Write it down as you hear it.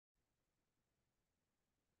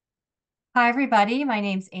Hi, everybody. My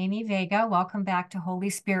name's Amy Vega. Welcome back to Holy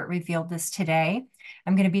Spirit Revealed This Today.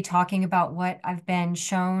 I'm going to be talking about what I've been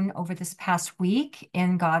shown over this past week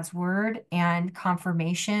in God's Word and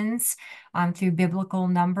confirmations through biblical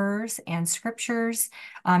numbers and scriptures.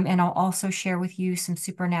 And I'll also share with you some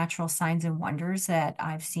supernatural signs and wonders that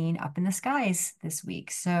I've seen up in the skies this week.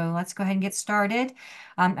 So let's go ahead and get started.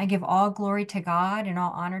 I give all glory to God and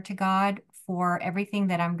all honor to God for everything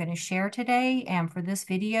that I'm going to share today and for this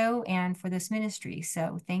video and for this ministry.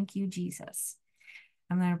 So thank you, Jesus.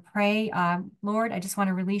 I'm going to pray. Lord, I just want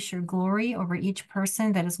to release your glory over each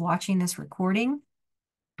person that is watching this recording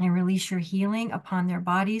and release your healing upon their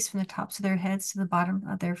bodies from the tops of their heads to the bottom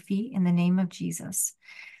of their feet in the name of Jesus.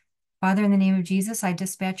 Father, in the name of Jesus, I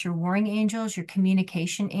dispatch your warring angels, your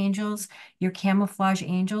communication angels, your camouflage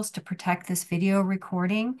angels to protect this video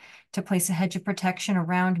recording, to place a hedge of protection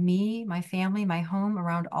around me, my family, my home,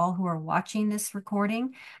 around all who are watching this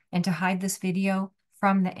recording, and to hide this video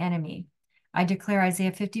from the enemy. I declare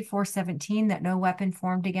Isaiah 54:17 that no weapon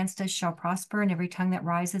formed against us shall prosper, and every tongue that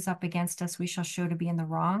rises up against us we shall show to be in the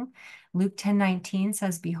wrong. Luke 10:19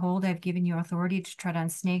 says, Behold, I've given you authority to tread on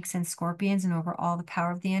snakes and scorpions and over all the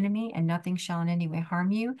power of the enemy, and nothing shall in any way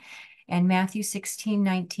harm you. And Matthew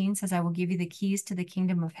 16:19 says, I will give you the keys to the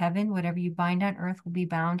kingdom of heaven. Whatever you bind on earth will be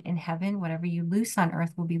bound in heaven. Whatever you loose on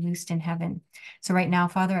earth will be loosed in heaven. So right now,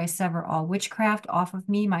 Father, I sever all witchcraft off of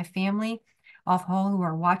me, my family, off all who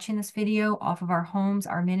are watching this video, off of our homes,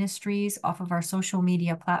 our ministries, off of our social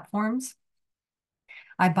media platforms.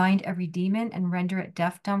 I bind every demon and render it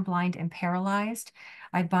deaf, dumb, blind, and paralyzed.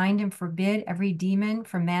 I bind and forbid every demon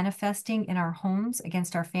from manifesting in our homes,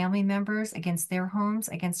 against our family members, against their homes,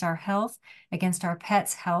 against our health, against our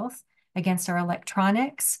pets' health, against our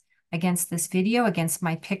electronics, against this video, against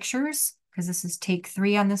my pictures, because this is take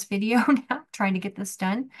 3 on this video now, trying to get this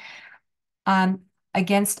done.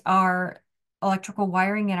 Against our electrical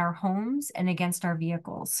wiring in our homes and against our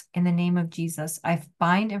vehicles. In the name of Jesus, I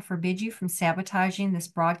bind and forbid you from sabotaging this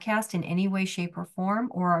broadcast in any way, shape, or form,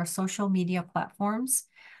 or our social media platforms.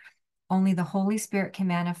 Only the Holy Spirit can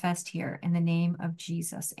manifest here. In the name of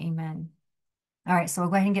Jesus, amen. All right, so I'll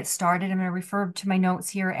go ahead and get started. I'm going to refer to my notes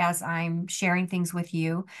here as I'm sharing things with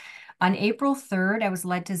you. On April 3rd, I was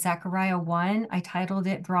led to Zechariah 1. I titled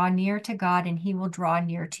it, Draw Near to God and He Will Draw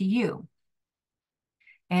Near to You.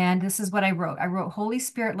 And this is what I wrote. I wrote, Holy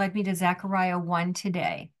Spirit led me to Zechariah 1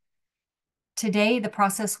 today. Today, the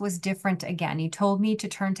process was different again. He told me to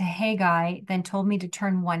turn to Haggai, then told me to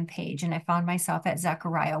turn 1 page. And I found myself at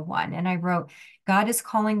Zechariah 1. And I wrote, God is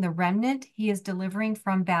calling the remnant. He is delivering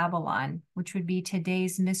from Babylon, which would be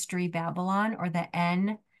today's mystery Babylon, or the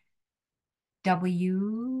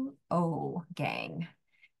NWO gang,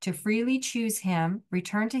 to freely choose him,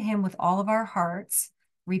 return to him with all of our hearts,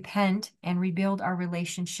 repent, and rebuild our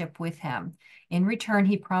relationship with him. In return,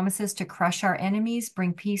 he promises to crush our enemies,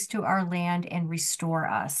 bring peace to our land, and restore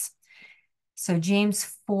us. So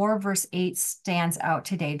James 4 verse 8 stands out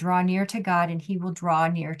today. Draw near to God and he will draw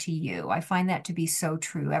near to you. I find that to be so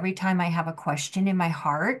true. Every time I have a question in my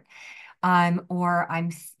heart, or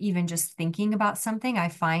I'm even just thinking about something, I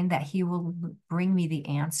find that he will bring me the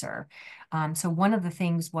answer. So one of the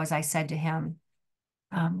things was I said to him,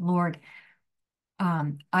 Lord,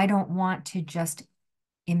 I don't want to just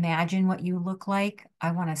imagine what you look like.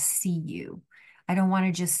 I want to see you. I don't want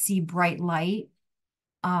to just see bright light.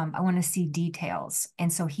 I want to see details.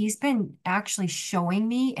 And so he's been actually showing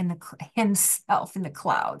me himself in the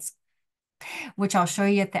clouds, which I'll show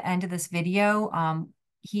you at the end of this video.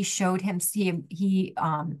 He showed him, he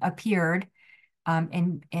appeared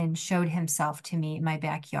and showed himself to me in my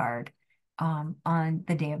backyard on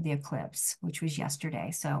the day of the eclipse, which was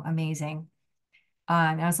yesterday. So amazing.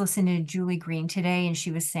 I was listening to Julie Green today, and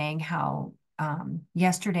she was saying how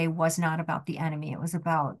yesterday was not about the enemy. It was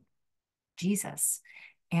about Jesus.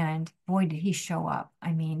 And boy, did he show up.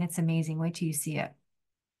 I mean, it's amazing. Wait till you see it.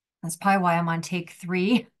 That's probably why I'm on take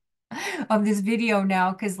 3 of this video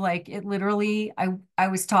now, because like it literally, I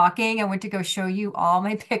was talking, I went to go show you all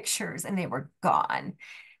my pictures and they were gone.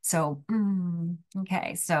 So,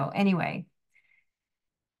 okay. So anyway,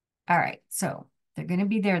 all right. So they're going to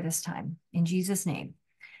be there this time in Jesus' name.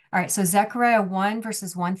 All right, so Zechariah 1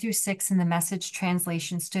 verses 1 through 6 in the Message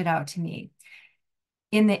translation stood out to me.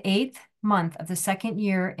 In the 8th month of the 2nd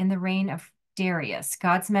year in the reign of Darius,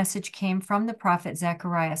 God's message came from the prophet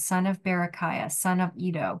Zechariah, son of Berechiah, son of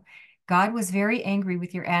Iddo. God was very angry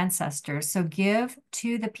with your ancestors, so give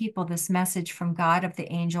to the people this message from God of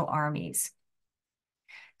the angel armies.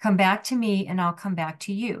 Come back to me and I'll come back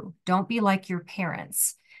to you. Don't be like your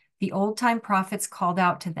parents. The old-time prophets called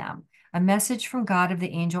out to them. A message from God of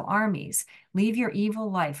the angel armies. Leave your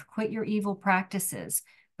evil life, quit your evil practices.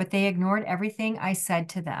 But they ignored everything I said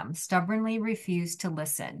to them, stubbornly refused to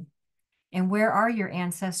listen. And where are your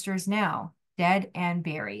ancestors now? Dead and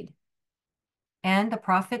buried. And the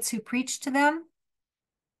prophets who preached to them?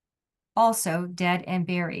 Also dead and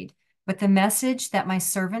buried. But the message that my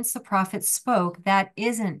servants, the prophets, spoke, that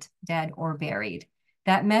isn't dead or buried.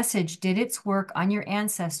 That message did its work on your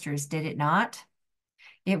ancestors, did it not?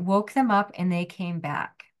 It woke them up and they came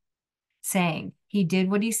back, saying, he did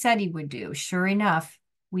what he said he would do. Sure enough,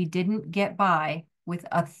 we didn't get by with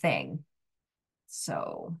a thing.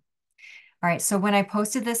 So, all right. So when I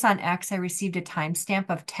posted this on X, I received a timestamp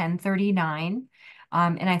of 10:39.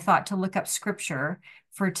 And I thought to look up scripture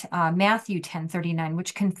for Matthew 10:39,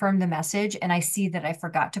 which confirmed the message. And I see that I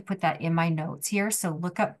forgot to put that in my notes here. So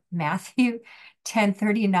look up Matthew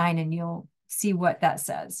 10:39 and you'll see what that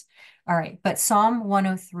says. All right. But Psalm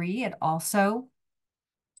 103, it also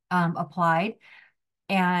applied.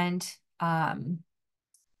 And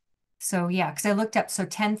so yeah, because I looked up, so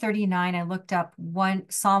 10:39, I looked up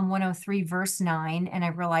Psalm 103, verse 9, and I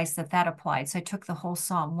realized that that applied. So I took the whole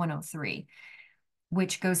Psalm 103,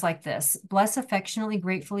 which goes like this. Bless, affectionately,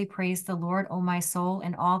 gratefully praise the Lord, O my soul,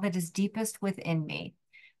 and all that is deepest within me.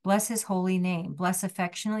 Bless his holy name. Bless,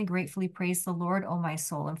 affectionately, gratefully praise the Lord, O my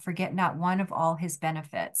soul, and forget not one of all his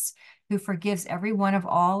benefits, who forgives every one of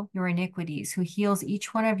all your iniquities, who heals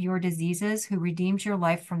each one of your diseases, who redeems your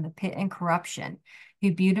life from the pit and corruption,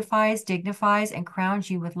 who beautifies, dignifies, and crowns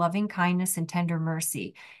you with loving kindness and tender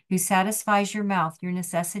mercy, who satisfies your mouth, your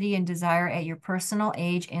necessity and desire at your personal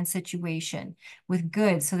age and situation, with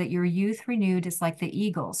good, so that your youth renewed is like the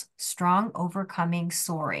eagles, strong, overcoming,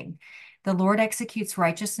 soaring. The Lord executes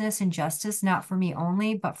righteousness and justice, not for me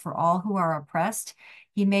only, but for all who are oppressed.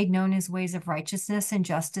 He made known his ways of righteousness and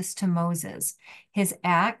justice to Moses, his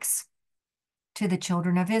acts to the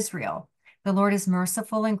children of Israel. The Lord is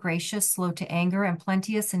merciful and gracious, slow to anger, and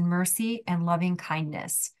plenteous in mercy and loving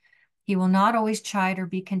kindness. He will not always chide or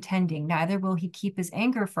be contending, neither will he keep his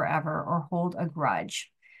anger forever or hold a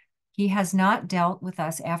grudge. He has not dealt with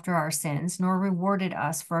us after our sins, nor rewarded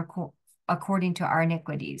us according to our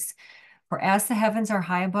iniquities. For as the heavens are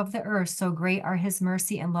high above the earth, so great are his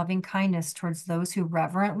mercy and loving kindness towards those who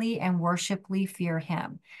reverently and worshipfully fear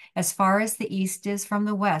him. As far as the east is from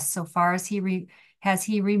the west, so far as has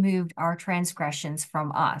he removed our transgressions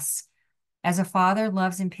from us. As a father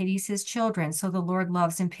loves and pities his children, so the Lord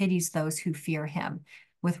loves and pities those who fear him,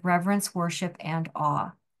 with reverence, worship, and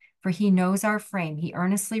awe. For he knows our frame. He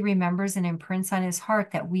earnestly remembers and imprints on his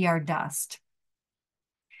heart that we are dust.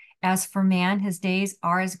 As for man, his days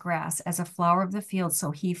are as grass, as a flower of the field,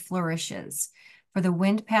 so he flourishes. For the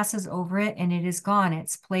wind passes over it, and it is gone.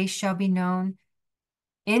 Its place shall be known.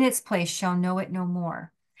 In its place shall know it no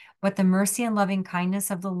more. But the mercy and loving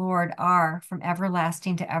kindness of the Lord are from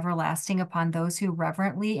everlasting to everlasting upon those who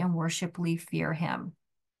reverently and worshipfully fear him.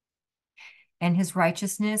 And his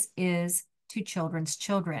righteousness is to children's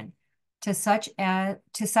children, to such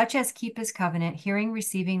as keep his covenant, hearing,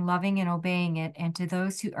 receiving, loving, and obeying it, and to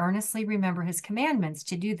those who earnestly remember his commandments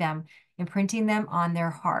to do them, imprinting them on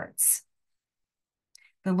their hearts.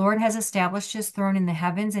 The Lord has established his throne in the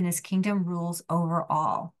heavens, and his kingdom rules over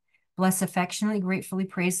all. Bless, affectionately, gratefully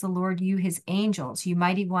praise the Lord, you his angels, you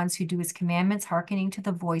mighty ones who do his commandments, hearkening to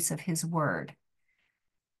the voice of his word.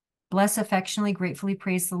 Bless, affectionately, gratefully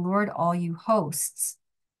praise the Lord, all you hosts,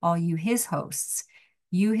 all you his hosts,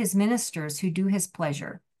 you his ministers who do his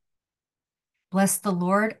pleasure. Bless the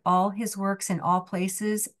Lord, all his works in all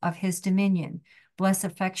places of his dominion. Bless,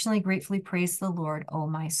 affectionately, gratefully praise the Lord, O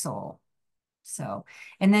my soul. So,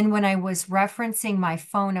 and then when I was referencing my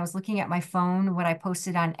phone, I was looking at my phone, what I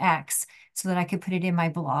posted on X, so that I could put it in my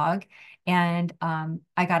blog. And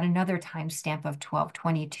I got another timestamp of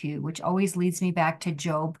 12:22, which always leads me back to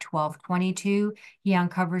Job 12:22. He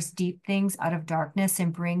uncovers deep things out of darkness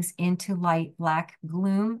and brings into light black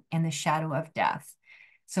gloom and the shadow of death.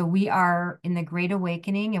 So we are in the Great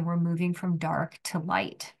Awakening and we're moving from dark to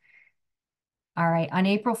light. All right, on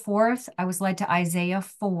April 4th, I was led to Isaiah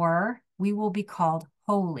 4. We will be called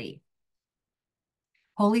holy.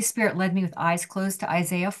 Holy Spirit led me with eyes closed to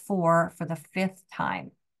Isaiah 4 for the 5th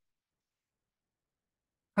time.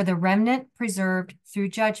 For the remnant preserved through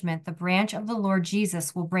judgment, the branch of the Lord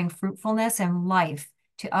Jesus will bring fruitfulness and life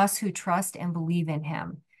to us who trust and believe in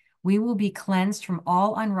him. We will be cleansed from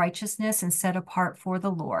all unrighteousness and set apart for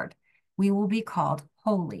the Lord. We will be called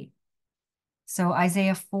holy. So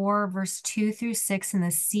Isaiah 4, verse 2 through 6 in the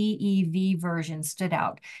CEV version stood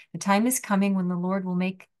out. The time is coming when the Lord will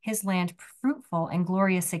make his land fruitful and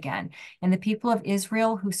glorious again. And the people of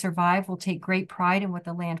Israel who survive will take great pride in what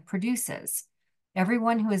the land produces.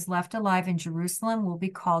 Everyone who is left alive in Jerusalem will be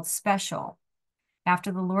called special.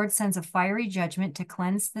 After the Lord sends a fiery judgment to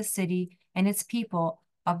cleanse the city and its people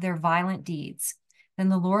of their violent deeds. Then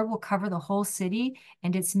the Lord will cover the whole city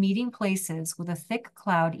and its meeting places with a thick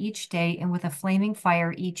cloud each day and with a flaming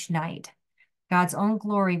fire each night. God's own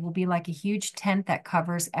glory will be like a huge tent that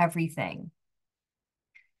covers everything.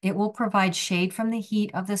 It will provide shade from the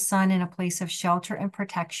heat of the sun and a place of shelter and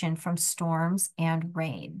protection from storms and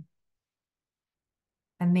rain.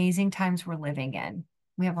 Amazing times we're living in.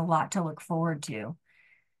 We have a lot to look forward to.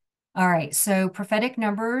 All right, so prophetic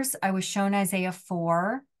numbers, I was shown Isaiah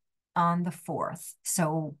 4 on the 4th.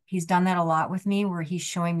 So he's done that a lot with me where he's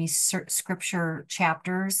showing me scripture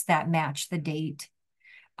chapters that match the date.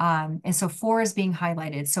 And so 4 is being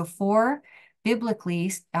highlighted. So 4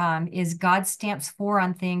 biblically is God stamps 4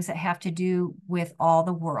 on things that have to do with all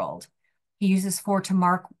the world. He uses 4 to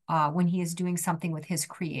mark when he is doing something with his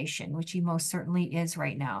creation, which he most certainly is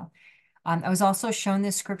right now. I was also shown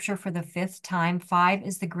this scripture for the 5th time. 5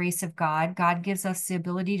 is the grace of God. God gives us the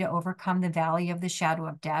ability to overcome the valley of the shadow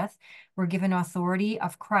of death. We're given authority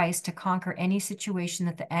of Christ to conquer any situation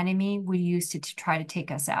that the enemy would use to try to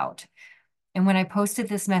take us out. And when I posted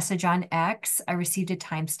this message on X, I received a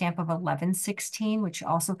timestamp of 11:16, which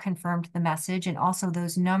also confirmed the message, and also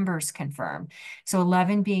those numbers confirm. So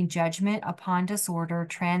 11 being judgment upon disorder,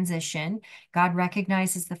 transition. God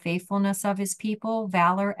recognizes the faithfulness of his people,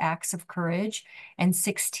 valor, acts of courage. And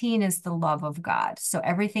 16 is the love of God. So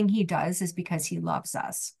everything he does is because he loves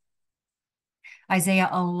us. Isaiah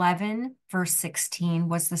 11, verse 16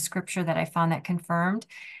 was the scripture that I found that confirmed.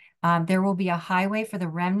 There will be a highway for the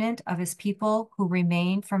remnant of his people who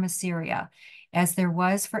remain from Assyria, as there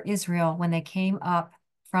was for Israel when they came up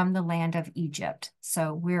from the land of Egypt.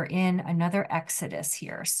 So we're in another Exodus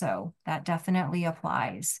here. So that definitely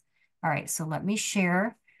applies. All right, so let me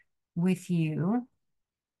share with you.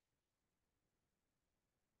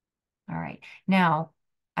 All right, now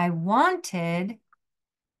I wanted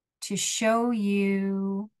to show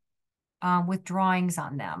you with drawings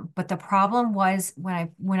on them. But the problem was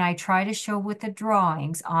when I try to show with the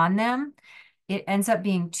drawings on them, it ends up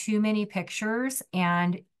being too many pictures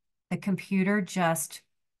and the computer just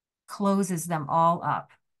closes them all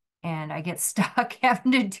up. And I get stuck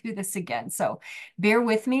having to do this again. So bear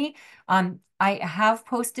with me. I have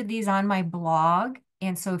posted these on my blog.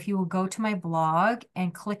 And so if you will go to my blog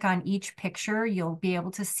and click on each picture, you'll be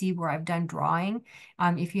able to see where I've done drawing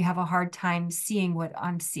if you have a hard time seeing what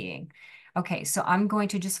I'm seeing. Okay, so I'm going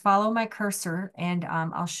to just follow my cursor and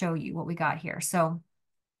I'll show you what we got here. So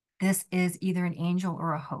this is either an angel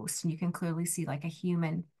or a host, and you can clearly see like a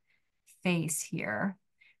human face here.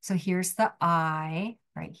 So here's the eye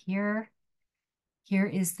right here. Here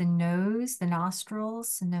is the nose, the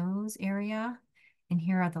nostrils, the nose area, and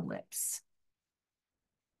here are the lips.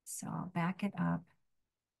 So I'll back it up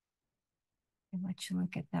and let you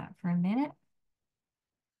look at that for a minute.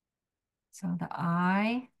 So the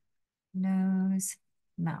eye, nose,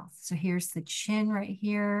 mouth. So here's the chin right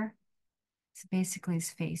here. So basically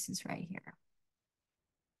his face is right here.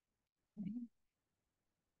 Okay.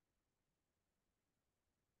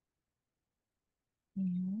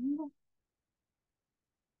 And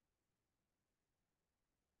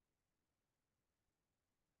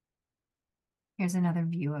here's another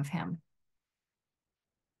view of him.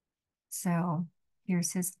 So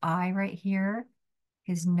here's his eye right here,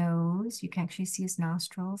 his nose. You can actually see his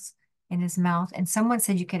nostrils and his mouth. And someone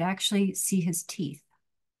said you could actually see his teeth.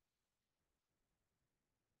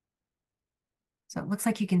 So it looks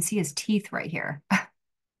like you can see his teeth right here.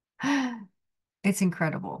 It's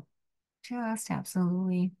incredible. Just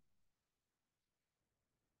absolutely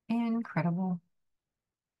incredible.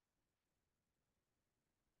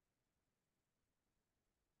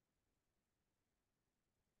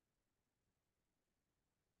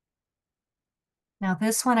 Now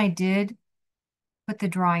this one I did put the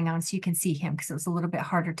drawing on so you can see him because it was a little bit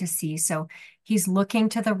harder to see. So he's looking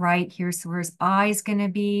to the right. Here's where his eye's going to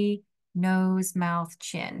be, nose, mouth,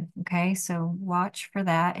 chin. Okay, so watch for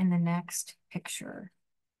that in the next picture.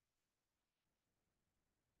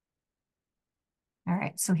 All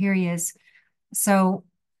right, so here he is. So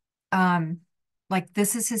like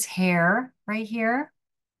this is his hair right here.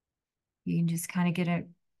 You can just kind of get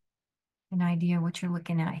an idea what you're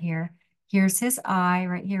looking at here. Here's his eye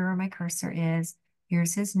right here where my cursor is.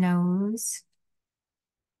 Here's his nose.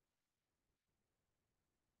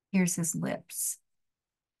 Here's his lips.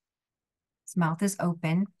 His mouth is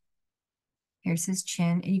open. Here's his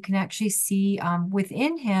chin. And you can actually see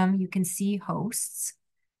within him, you can see hosts.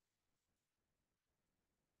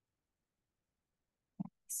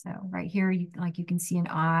 So right here, you can see an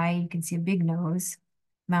eye, you can see a big nose,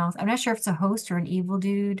 mouth. I'm not sure if it's a host or an evil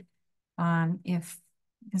dude. If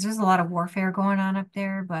because there's a lot of warfare going on up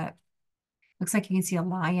there, but looks like you can see a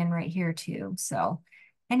lion right here too. So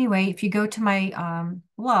anyway, if you go to my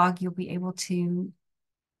blog, you'll be able to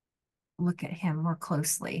look at him more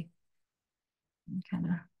closely and kind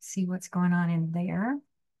of see what's going on in there.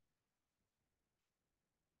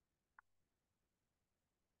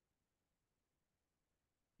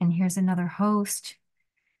 And here's another host.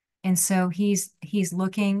 And so he's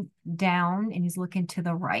looking down and he's looking to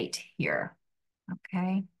the right here.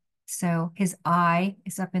 Okay. So his eye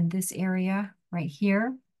is up in this area right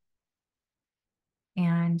here.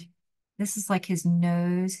 And this is like his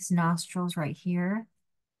nose, his nostrils right here.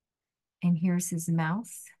 And here's his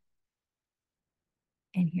mouth.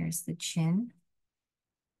 And here's the chin.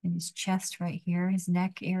 And his chest right here, his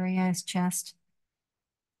neck area, his chest.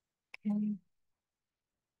 Okay.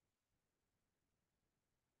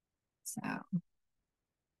 So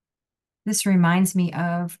this reminds me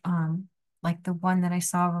of like the one that I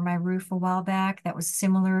saw over my roof a while back that was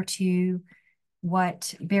similar to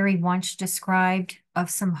what Barry once described of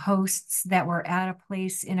some hosts that were at a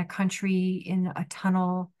place in a country in a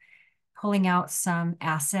tunnel, pulling out some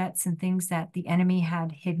assets and things that the enemy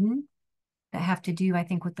had hidden that have to do, I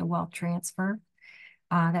think, with the wealth transfer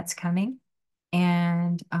that's coming.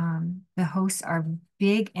 And the hosts are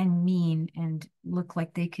big and mean and look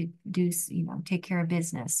like they could do, take care of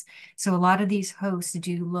business. So a lot of these hosts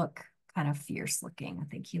do look kind of fierce looking. I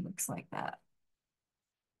think he looks like that.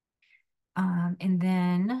 And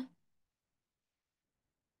then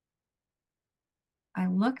I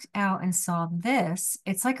looked out and saw this.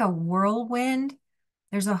 It's like a whirlwind.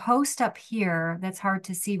 There's a host up here that's hard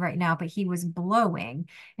to see right now, but he was blowing,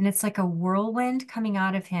 and it's like a whirlwind coming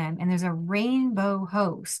out of him. And there's a rainbow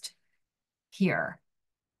host here.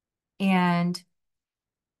 And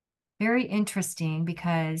very interesting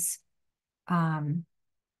because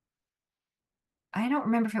I don't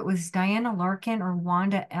remember if it was Diana Larkin or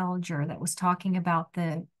Wanda Elger that was talking about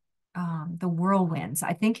the whirlwinds.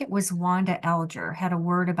 I think it was Wanda Elger had a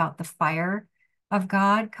word about the fire of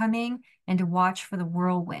God coming and to watch for the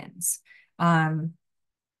whirlwinds. And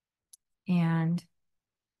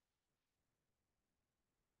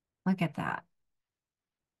look at that.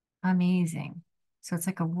 Amazing. So it's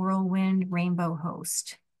like a whirlwind rainbow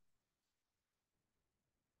host.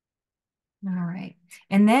 All right.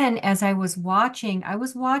 And then as I was watching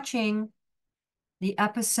the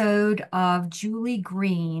episode of Julie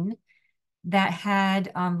Green that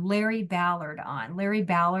had Larry Ballard on. Larry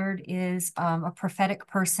Ballard is a prophetic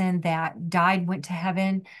person that died, went to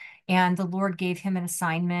heaven, and the Lord gave him an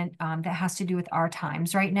assignment that has to do with our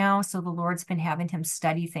times right now. So the Lord's been having him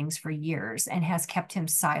study things for years and has kept him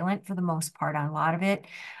silent for the most part on a lot of it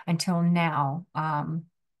until now.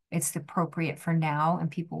 It's appropriate for now, and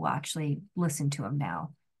people will actually listen to him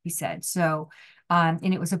now, he said. So,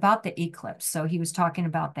 and it was about the eclipse. So he was talking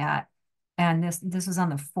about that. And this was on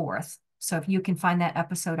the 4th. So if you can find that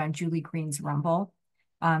episode on Julie Green's Rumble.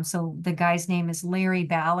 So the guy's name is Larry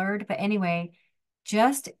Ballard. But anyway,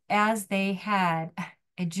 just as they had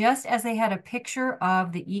a picture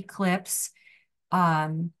of the eclipse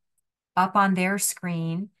up on their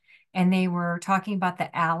screen, and they were talking about the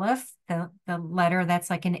Aleph, the letter that's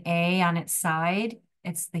like an A on its side.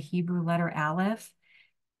 It's the Hebrew letter Aleph.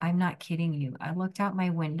 I'm not kidding you. I looked out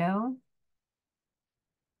my window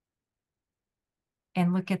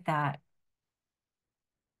and look at that.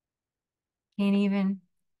 Can't even,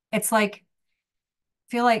 it's like,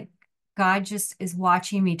 feel like God just is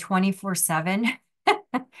watching me 24/7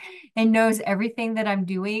 and knows everything that I'm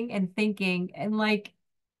doing and thinking and like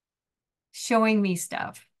showing me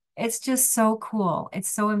stuff. It's just so cool. It's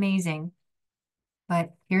so amazing.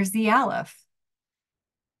 But here's the Aleph.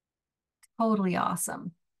 Totally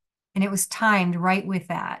awesome. And it was timed right with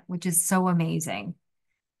that, which is so amazing.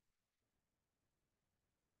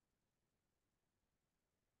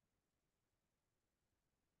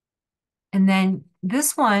 And then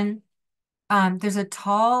this one, there's a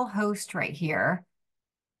tall host right here.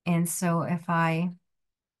 And so if I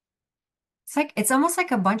it's almost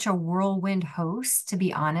like a bunch of whirlwind hosts, to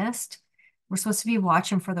be honest. We're supposed to be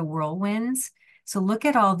watching for the whirlwinds. So look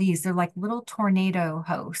at all these. They're like little tornado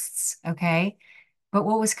hosts, okay? But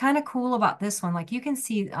what was kind of cool about this one, like you can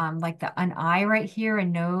see like an eye right here, a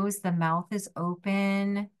nose, the mouth is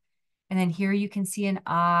open. And then here you can see an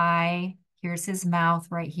eye. Here's his mouth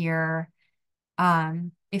right here.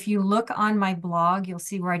 If you look on my blog, you'll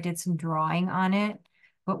see where I did some drawing on it.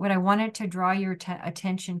 But what I wanted to draw your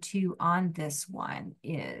attention to on this one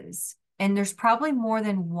is And there's probably more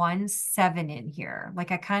than one seven in here.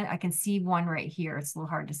 Like I can see one right here. It's a little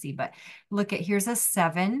hard to see, but look at, here's a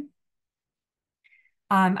seven.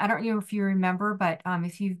 I don't know if you remember, but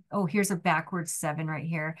if you, oh, here's a backwards seven right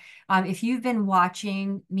here. If you've been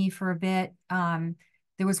watching me for a bit,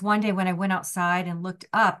 there was one day when I went outside and looked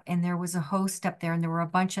up and there was a host up there and there were a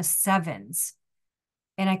bunch of sevens.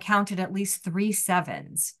 And I counted at least three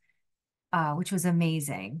sevens, which was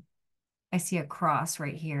amazing. I see a cross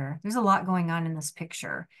right here. There's a lot going on in this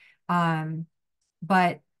picture.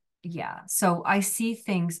 But yeah, so I see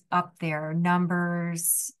things up there,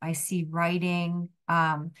 numbers, I see writing.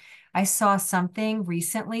 I saw something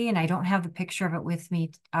recently, and I don't have the picture of it with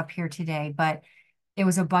me up here today, but it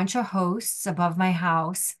was a bunch of hosts above my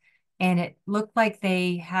house, and it looked like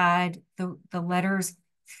they had the letters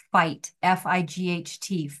fight,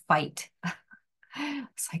 F-I-G-H-T, fight.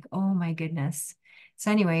 It's like, oh my goodness. So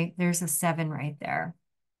anyway, there's a seven right there.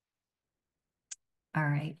 All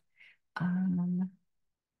right.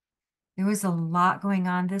 There was a lot going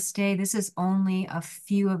on this day. This is only a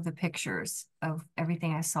few of the pictures of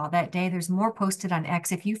everything I saw that day. There's more posted on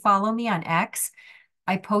X. If you follow me on X,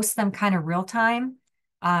 I post them kind of real time,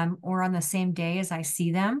 or on the same day as I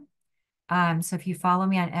see them. So if you follow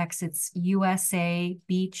me on X, it's USA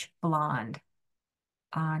Beach Blonde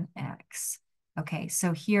on X. Okay,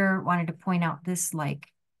 so here wanted to point out this like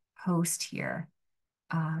post here.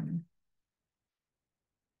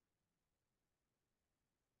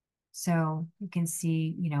 So you can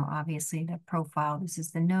see, you know, obviously the profile. This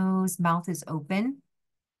is the nose, mouth is open,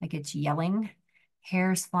 like it's yelling,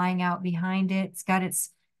 hair's flying out behind it. It's got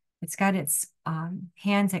its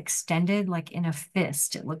hands extended like in a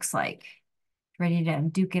fist, it looks like, ready to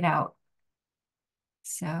duke it out.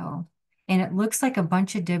 So, and it looks like a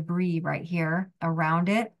bunch of debris right here around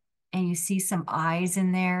it. And you see some eyes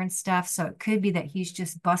in there and stuff. So it could be that he's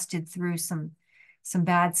just busted through some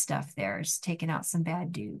bad stuff there. He's taking out some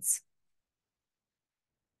bad dudes.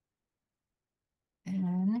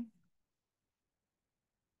 And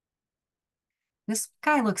this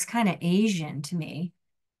guy looks kind of Asian to me.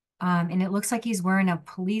 And it looks like he's wearing a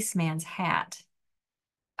policeman's hat.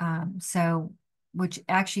 So, which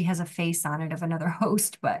actually has a face on it of another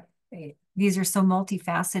host, but these are so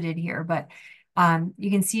multifaceted here. But you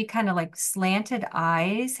can see kind of like slanted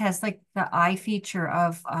eyes, has like the eye feature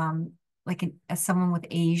of like someone with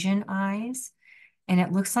Asian eyes. And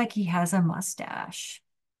it looks like he has a mustache,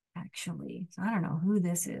 actually. So I don't know who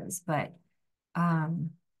this is, but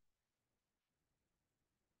um,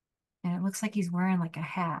 and it looks like he's wearing like a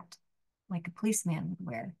hat, like a policeman would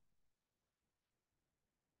wear.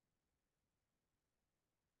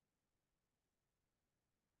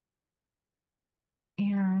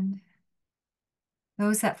 And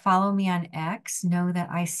those that follow me on X know that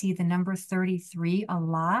I see the number 33 a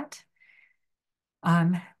lot,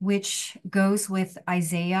 which goes with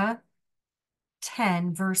Isaiah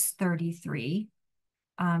 10, verse 33.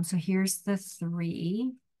 So here's the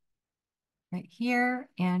three right here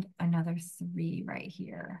and another three right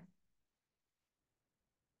here.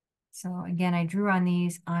 So again, I drew on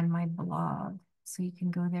these on my blog, so you can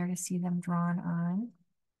go there to see them drawn on.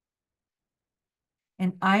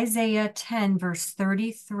 And Isaiah 10, verse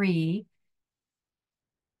 33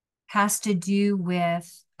 has to do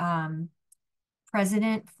with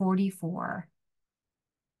President 44,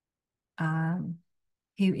 who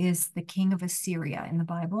is the king of Assyria in the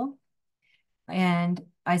Bible. And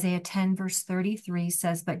Isaiah 10, verse 33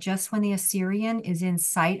 says, but just when the Assyrian is in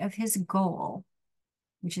sight of his goal,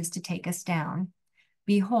 which is to take us down,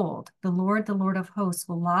 behold, the Lord of hosts,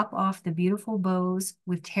 will lop off the beautiful bows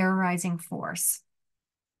with terrorizing force.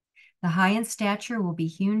 The high in stature will be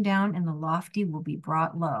hewn down, and the lofty will be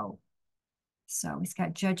brought low. So he's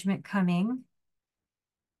got judgment coming.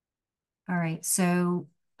 All right, so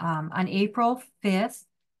on April 5th,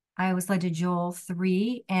 I was led to Joel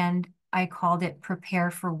 3, and I called it Prepare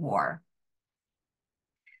for War.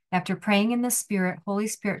 After praying in the Spirit, Holy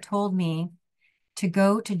Spirit told me to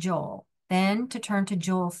go to Joel, then to turn to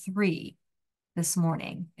Joel 3 this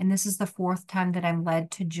morning. And this is the fourth time that I'm led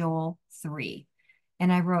to Joel 3.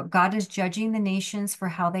 And I wrote, God is judging the nations for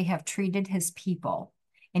how they have treated his people.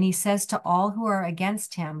 And he says to all who are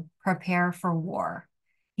against him, prepare for war.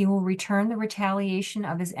 He will return the retaliation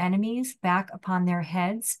of his enemies back upon their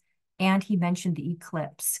heads. And he mentioned the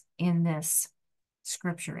eclipse in this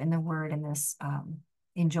scripture, in the word, in this,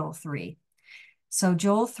 in Joel 3. So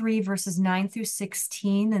Joel 3, verses 9 through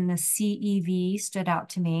 16, and the CEV stood out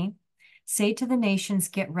to me. Say to the nations,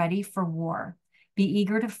 get ready for war. Be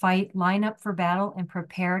eager to fight, line up for battle, and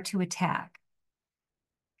prepare to attack.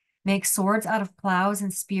 Make swords out of plows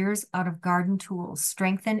and spears out of garden tools.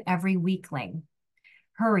 Strengthen every weakling.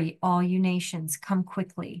 Hurry, all you nations, come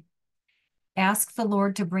quickly. Ask the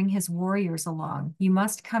Lord to bring his warriors along. You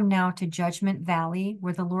must come now to Judgment Valley,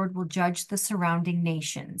 where the Lord will judge the surrounding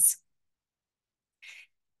nations.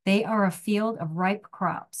 They are a field of ripe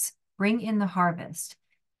crops. Bring in the harvest.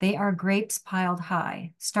 They are grapes piled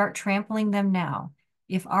high. Start trampling them now.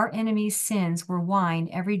 If our enemies' sins were wine,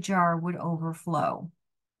 every jar would overflow.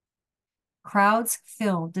 Crowds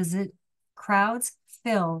fill Decision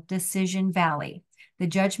Valley. The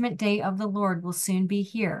judgment day of the Lord will soon be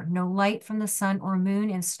here. No light from the sun or moon,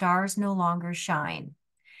 and stars no longer shine.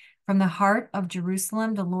 From the heart of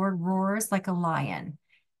Jerusalem, the Lord roars like a lion,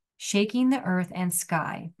 shaking the earth and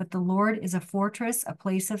sky. But the Lord is a fortress, a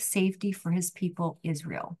place of safety for his people,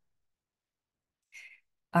 Israel.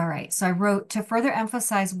 All right, so I wrote, to further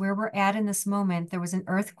emphasize where we're at in this moment, there was an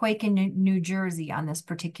earthquake in New Jersey on this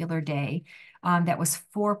particular day that was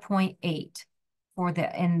 4.8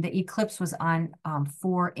 and the eclipse was on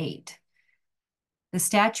 4.8. The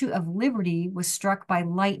Statue of Liberty was struck by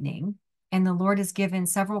lightning, and the Lord has given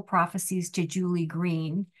several prophecies to Julie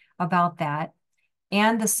Green about that.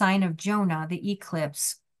 And the sign of Jonah, the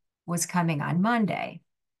eclipse, was coming on Monday.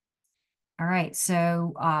 All right,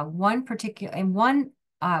 so one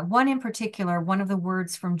in particular, one of the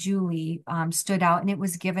words from Julie stood out, and it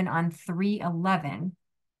was given on 3:11.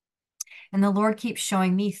 And the Lord keeps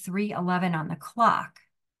showing me 3:11 on the clock.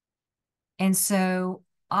 And so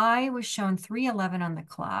I was shown 3:11 on the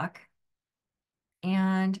clock,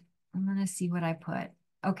 and I'm going to see what I put.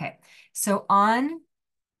 Okay, so on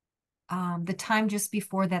the time just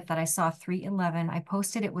before that I saw 3:11, I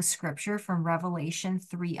posted it with scripture from Revelation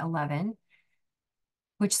 3:11.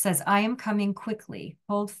 Which says, I am coming quickly.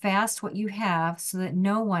 Hold fast what you have so that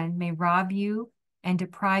no one may rob you and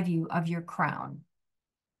deprive you of your crown.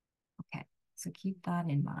 Okay, so keep that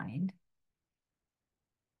in mind.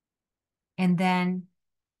 And then,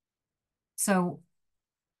 so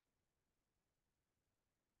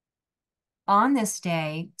on this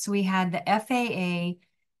day, so we had the FAA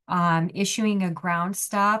issuing a ground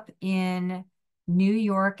stop in New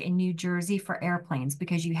York and New Jersey for airplanes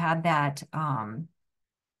because you had that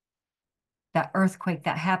earthquake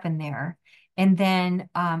that happened there. And then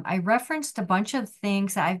I referenced a bunch of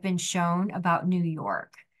things that I've been shown about New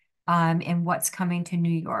York and what's coming to New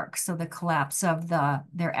York. So the collapse of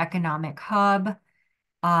their economic hub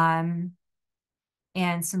and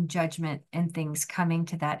some judgment and things coming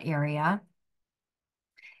to that area.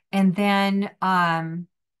 And then I'm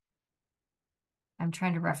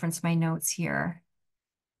trying to reference my notes here.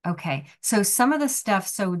 Okay, so some of the stuff,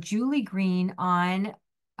 so Julie Green on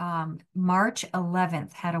March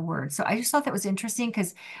 11th had a word. So I just thought that was interesting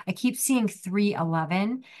because I keep seeing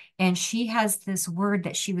 3:11, and she has this word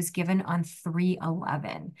that she was given on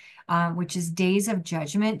 3:11, which is days of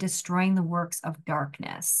judgment, destroying the works of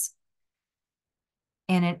darkness.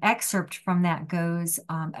 And an excerpt from that goes,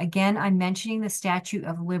 again, I'm mentioning the Statue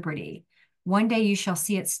of Liberty. One day you shall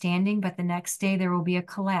see it standing, but the next day there will be a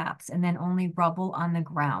collapse, and then only rubble on the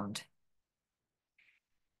ground.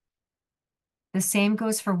 The same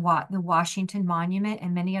goes for the Washington Monument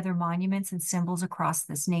and many other monuments and symbols across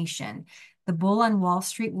this nation. The bull on Wall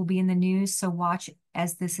Street will be in the news, so watch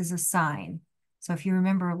as this is a sign. So if you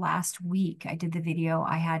remember last week, I did the video,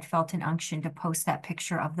 I had felt an unction to post that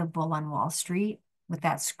picture of the bull on Wall Street with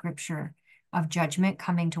that scripture of judgment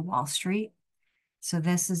coming to Wall Street. So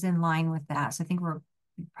this is in line with that. So I think we're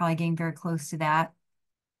probably getting very close to that.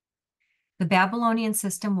 The Babylonian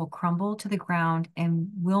system will crumble to the ground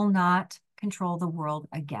and will not control the world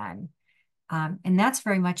again. And that's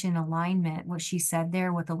very much in alignment, what she said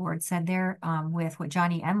there, what the Lord said there, with what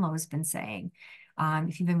Johnny Enlow has been saying.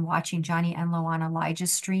 If you've been watching Johnny Enlow on Elijah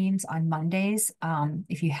streams on Mondays,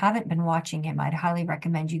 if you haven't been watching him, I'd highly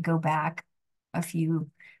recommend you go back a few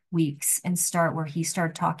weeks and start where he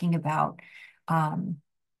started talking about,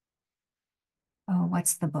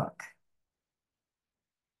 what's the book?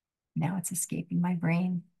 Now it's escaping my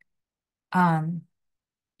brain.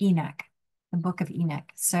 Enoch, the book of Enoch.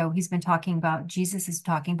 So he's been talking about, Jesus is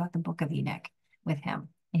talking about the book of Enoch with him.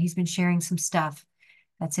 And he's been sharing some stuff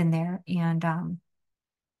that's in there. And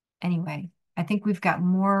anyway, I think we've got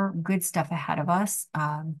more good stuff ahead of us.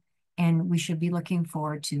 And we should be looking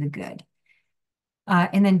forward to the good.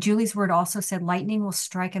 And then Julie's word also said, lightning will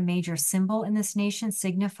strike a major symbol in this nation,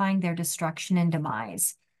 signifying their destruction and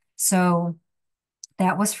demise. So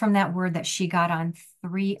that was from that word that she got on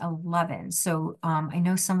 3:11. So I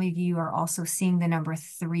know some of you are also seeing the number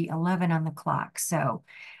 3:11 on the clock. So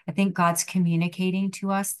I think God's communicating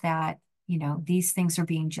to us that, these things are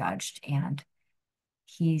being judged and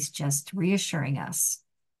He's just reassuring us.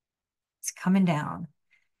 It's coming down.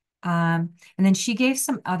 And then she gave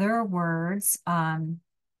some other words. One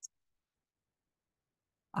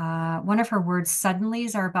of her words,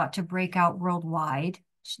 suddenlies, are about to break out worldwide.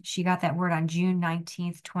 She got that word on June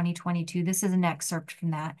 19th, 2022. This is an excerpt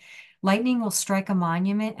from that. Lightning will strike a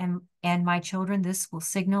monument, and my children, this will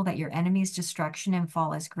signal that your enemy's destruction and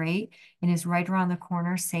fall is great and is right around the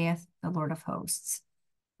corner, saith the Lord of hosts.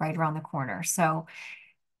 Right around the corner. So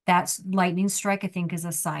that's lightning strike, I think, is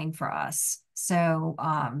a sign for us. So,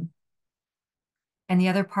 and the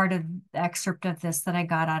other part of the excerpt of this that I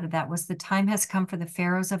got out of that was the time has come for the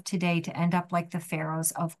pharaohs of today to end up like the pharaohs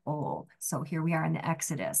of old. So here we are in the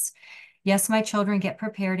Exodus. Yes, my children, get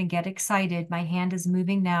prepared and get excited. My hand is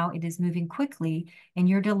moving now. It is moving quickly, and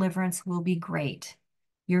your deliverance will be great.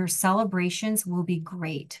 Your celebrations will be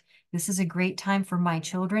great. This is a great time for my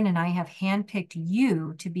children, and I have handpicked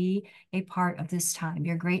you to be a part of this time.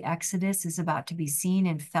 Your great exodus is about to be seen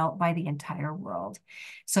and felt by the entire world.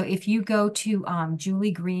 So if you go to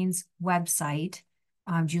Julie Green's website,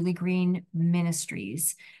 Julie Green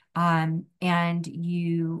Ministries, and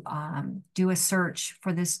you do a search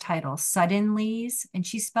for this title, Suddenlies, and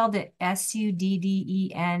she spelled it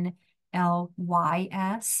Suddenlys.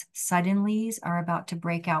 Suddenlies are about to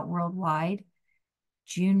break out worldwide.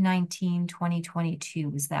 June 19,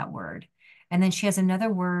 2022 is that word. And then she has another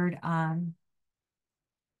word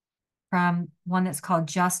from one that's called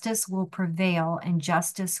Justice Will Prevail and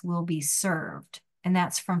Justice Will Be Served. And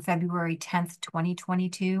that's from February 10th,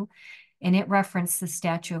 2022. And it referenced the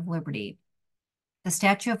Statue of Liberty. The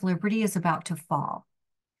Statue of Liberty is about to fall.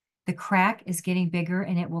 The crack is getting bigger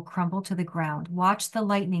and it will crumble to the ground. Watch the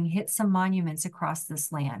lightning hit some monuments across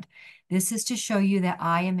this land. This is to show you that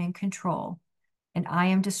I am in control, and I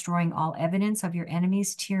am destroying all evidence of your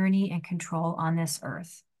enemy's tyranny and control on this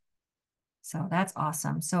earth. So that's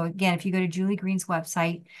awesome. So again, if you go to Julie Green's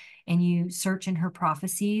website and you search in her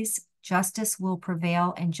prophecies, justice will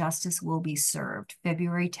prevail and justice will be served.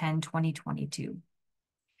 February 10, 2022.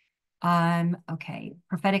 Okay,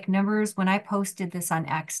 prophetic numbers. When I posted this on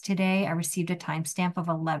X today, I received a timestamp of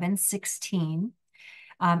 11:16.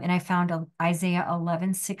 And I found Isaiah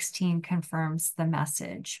 11:16 confirms the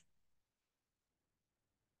message.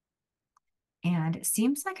 And it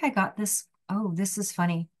seems like I got this. Oh, this is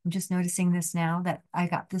funny. I'm just noticing this now that I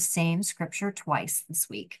got the same scripture twice this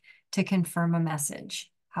week to confirm a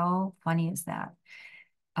message. How funny is that?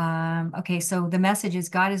 Okay, so the message is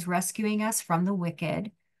God is rescuing us from the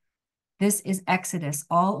wicked. This is Exodus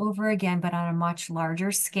all over again, but on a much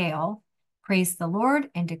larger scale. Praise the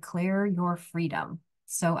Lord and declare your freedom.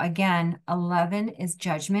 So again, 11 is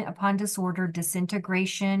judgment upon disorder,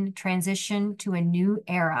 disintegration, transition to a new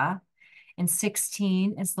era. And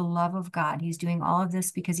 16 is the love of God. He's doing all of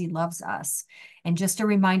this because he loves us. And just a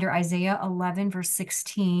reminder, Isaiah 11, verse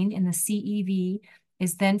 16 in the CEV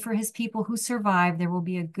is then for his people who survive, there will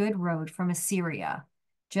be a good road from Assyria,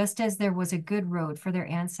 just as there was a good road for their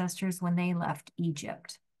ancestors when they left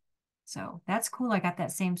Egypt. So that's cool. I got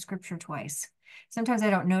that same scripture twice. Sometimes I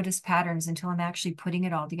don't notice patterns until I'm actually putting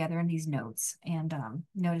it all together in these notes, and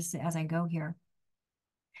notice it as I go here.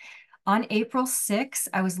 On April 6th,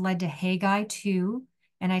 I was led to Haggai 2,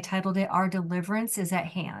 and I titled it, Our Deliverance is at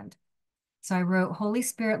Hand. So I wrote, Holy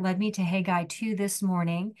Spirit led me to Haggai 2 this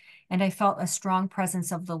morning, and I felt a strong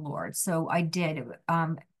presence of the Lord. So I did.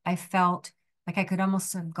 I felt like I could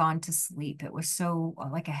almost have gone to sleep. It was so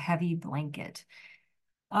like a heavy blanket.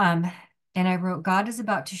 And I wrote, God is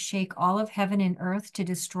about to shake all of heaven and earth to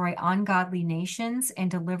destroy ungodly nations and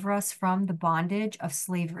deliver us from the bondage of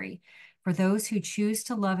slavery. For those who choose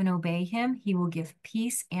to love and obey him, he will give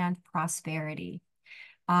peace and prosperity.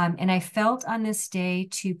 And I felt on this day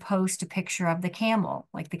to post a picture of the camel,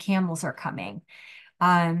 like the camels are coming.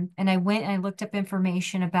 And I went and I looked up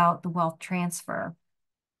information about the wealth transfer.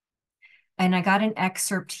 And I got an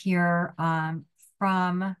excerpt here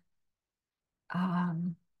from,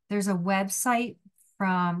 there's a website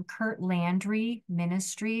from Kurt Landry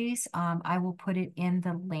Ministries. I will put it in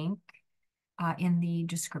the link in the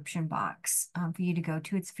description box for you to go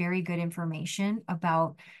to. It's very good information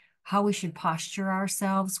about how we should posture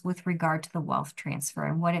ourselves with regard to the wealth transfer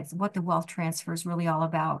and what the wealth transfer is really all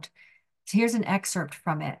about. So here's an excerpt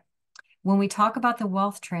from it. When we talk about the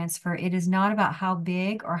wealth transfer, it is not about how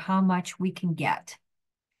big or how much we can get.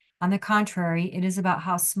 On the contrary, it is about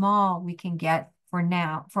how small we can get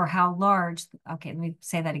for how large. Okay, let me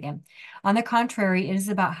say that again. On the contrary, it is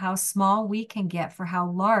about how small we can get for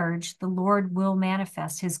how large the Lord will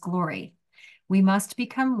manifest his glory. We must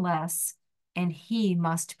become less and he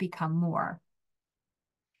must become more.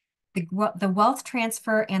 The wealth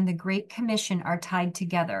transfer and the Great Commission are tied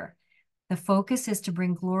together. The focus is to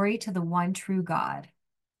bring glory to the one true God.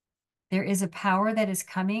 There is a power that is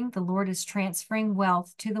coming. The Lord is transferring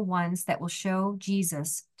wealth to the ones that will show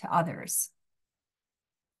Jesus to others.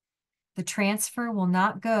 The transfer will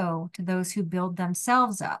not go to those who build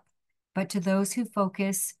themselves up, but to those whose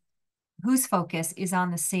focus is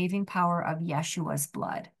on the saving power of Yeshua's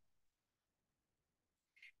blood.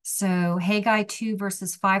 So Haggai 2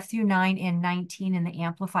 verses 5 through 9 and 19 in the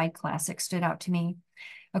Amplified Classic stood out to me.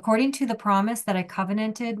 According to the promise that I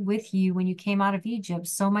covenanted with you when you came out of Egypt,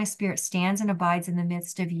 so my spirit stands and abides in the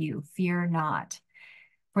midst of you. Fear not.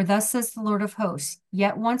 For thus says the Lord of hosts,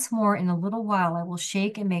 yet once more in a little while I will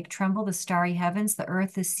shake and make tremble the starry heavens, the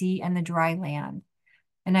earth, the sea, and the dry land.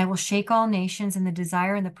 And I will shake all nations, and the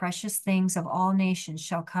desire and the precious things of all nations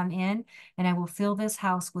shall come in, and I will fill this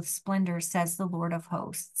house with splendor, says the Lord of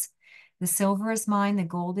hosts. The silver is mine, the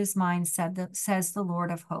gold is mine, says the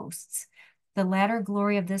Lord of hosts. The latter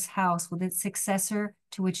glory of this house with its successor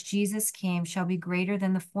to which Jesus came shall be greater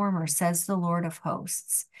than the former, says the Lord of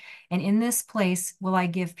hosts. And in this place will I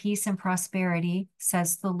give peace and prosperity,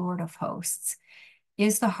 says the Lord of hosts.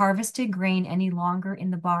 Is the harvested grain any longer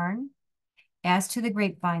in the barn? As to the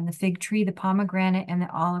grapevine, the fig tree, the pomegranate, and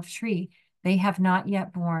the olive tree, they have not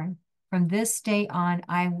yet borne. From this day on,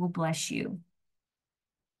 I will bless you.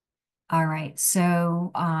 All right,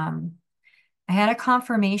 so I had a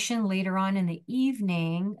confirmation later on in the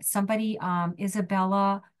evening. Somebody,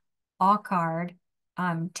 Isabella Ockard,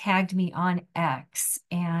 tagged me on X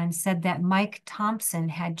and said that Mike Thompson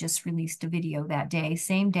had just released a video that day,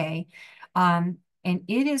 same day. And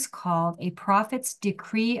it is called A Prophet's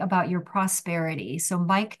Decree About Your Prosperity. So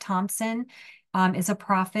Mike Thompson is a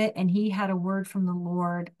prophet, and he had a word from the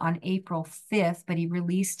Lord on April 5th, but he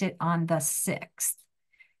released it on the 6th.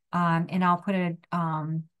 And I'll put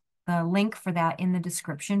the link for that in the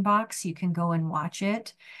description box. You can go and watch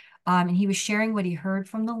it. And he was sharing what he heard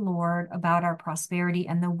from the Lord about our prosperity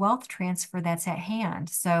and the wealth transfer that's at hand.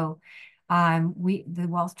 So the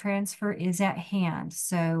wealth transfer is at hand.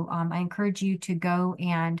 So I encourage you to go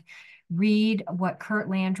and read what Kurt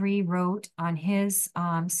Landry wrote on his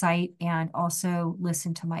site, and also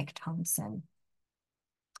listen to Mike Thompson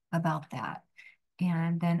about that.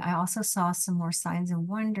 And then I also saw some more signs and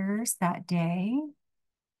wonders that day.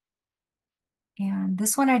 And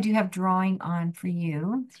this one I do have drawing on for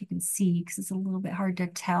you, so you can see, because it's a little bit hard to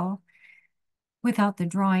tell without the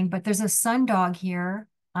drawing. But there's a sundog here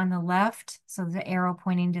on the left, so there's an arrow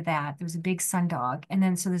pointing to that. There's a big sundog. And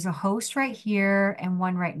then so there's a host right here and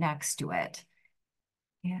one right next to it.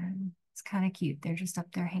 And it's kind of cute. They're just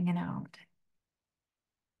up there hanging out.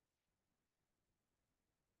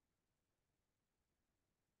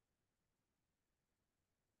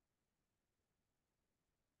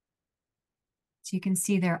 So you can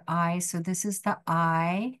see their eyes. So this is the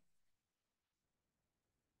eye.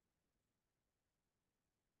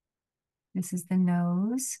 This is the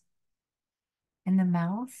nose and the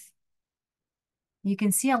mouth. You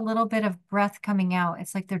can see a little bit of breath coming out.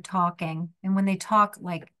 It's like they're talking. And when they talk,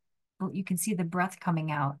 like, you can see the breath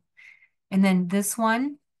coming out. And then this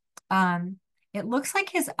one, it looks like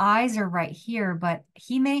his eyes are right here, but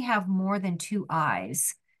he may have more than two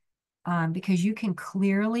eyes, because you can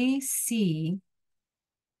clearly see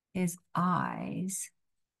his eyes.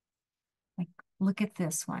 Like, look at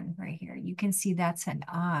this one right here. You can see that's an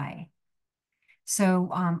eye. So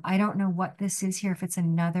I don't know what this is here, if it's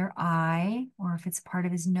another eye or if it's part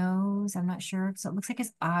of his nose. I'm not sure. So it looks like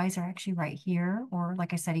his eyes are actually right here. Or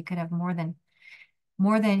like I said, he could have more than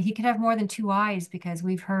two eyes, because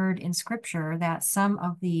we've heard in scripture that some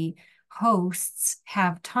of the hosts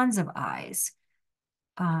have tons of eyes.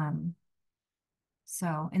 And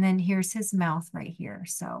then here's his mouth right here.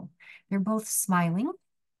 So they're both smiling.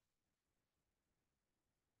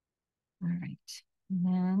 All right. And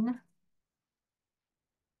then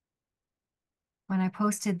when I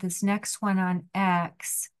posted this next one on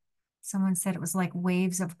X, someone said it was like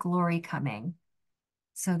waves of glory coming.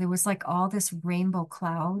 So there was like all this rainbow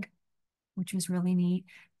cloud, which was really neat.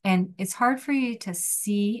 And it's hard for you to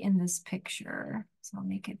see in this picture, so I'll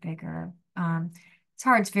make it bigger. It's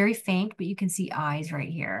hard, it's very faint, but you can see eyes right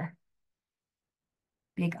here.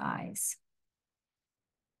 Big eyes.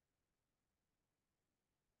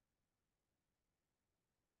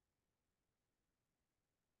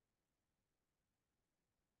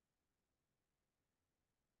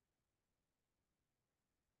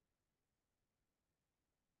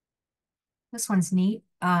 This one's neat.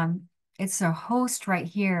 It's a host right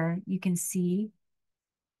here. You can see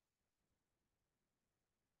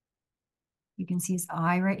his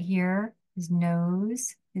eye right here, his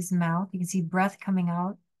nose, his mouth. You can see breath coming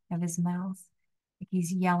out of his mouth. Like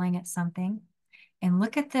he's yelling at something. And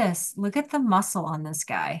look at this. Look at the muscle on this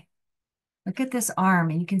guy. Look at this arm,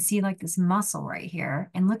 and you can see like this muscle right here.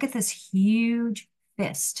 And look at this huge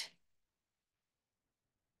fist.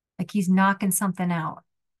 Like he's knocking something out.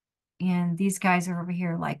 And these guys are over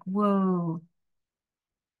here like, whoa.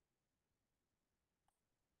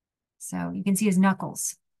 So you can see his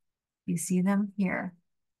knuckles. You see them here.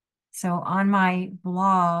 So on my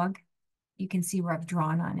blog, you can see where I've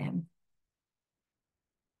drawn on him.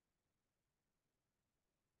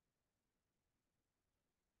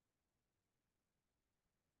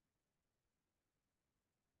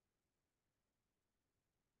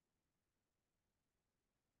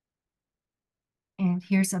 And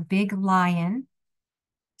here's a big lion.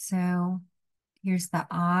 So here's the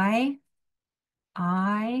eye,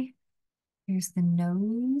 here's the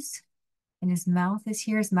nose, and his mouth is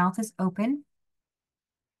here. His mouth is open.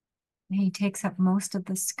 And he takes up most of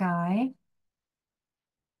the sky.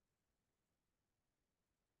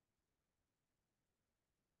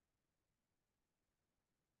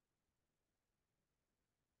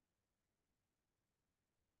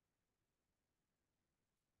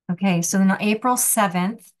 Okay, so on April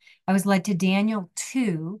 7th, I was led to Daniel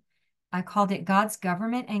 2. I called it God's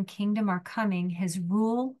government and kingdom are coming. His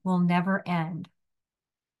rule will never end.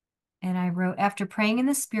 And I wrote, after praying in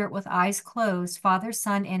the Spirit with eyes closed, Father,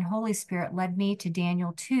 Son, and Holy Spirit led me to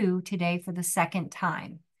Daniel 2 today for the second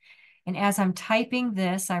time. And as I'm typing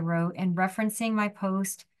this, I wrote, and referencing my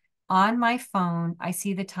post on my phone, I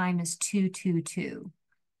see the time is 2:22.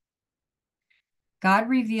 God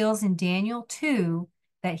reveals in Daniel 2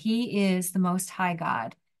 that he is the Most High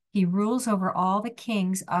God. He rules over all the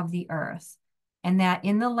kings of the earth. And that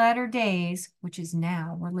in the latter days, which is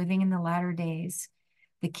now, we're living in the latter days,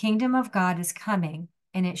 the kingdom of God is coming,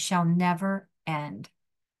 and it shall never end.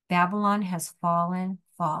 Babylon has fallen,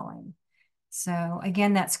 fallen. So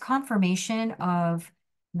again, that's confirmation of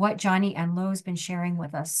what Johnny Enlow's been sharing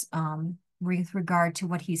with us with regard to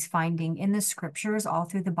what he's finding in the scriptures all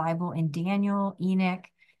through the Bible, in Daniel, Enoch,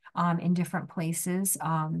 in different places.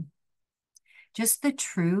 Just the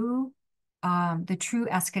true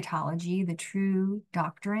eschatology, the true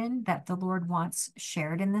doctrine that the Lord wants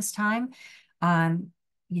shared in this time,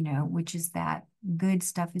 which is that good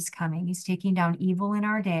stuff is coming. He's taking down evil in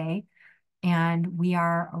our day, and we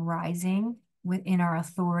are arising within our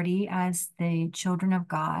authority as the children of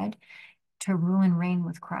God to rule and reign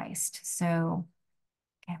with Christ. So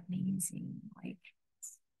amazing. Like,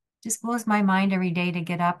 just blows my mind every day to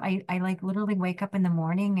get up. I like literally wake up in the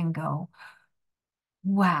morning and go,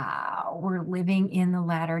 wow, we're living in the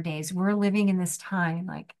latter days. We're living in this time.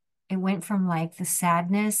 Like it went from like the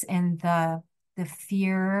sadness and the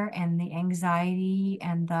fear and the anxiety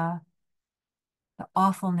and the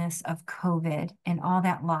awfulness of COVID and all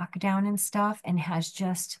that lockdown and stuff, and has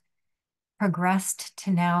just progressed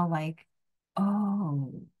to now like,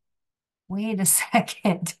 oh, wait a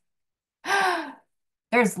second.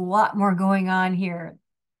 There's a lot more going on here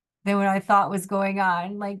than what I thought was going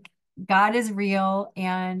on. Like God is real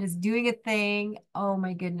and is doing a thing. Oh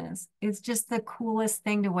my goodness. It's just the coolest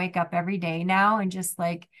thing to wake up every day now and just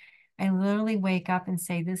like, I literally wake up and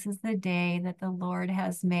say, this is the day that the Lord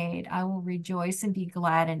has made. I will rejoice and be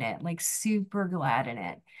glad in it, like super glad in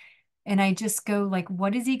it. And I just go like,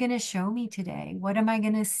 what is he going to show me today? What am I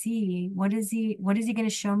going to see? What is he going to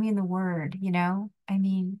show me in the word? I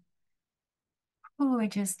mean, oh,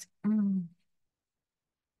 it's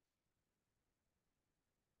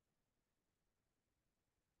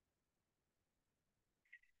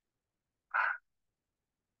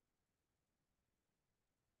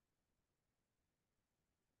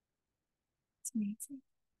amazing.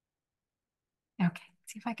 Okay,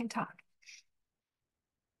 let's see if I can talk.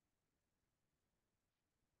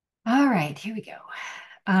 All right, here we go.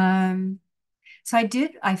 So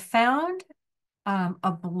I found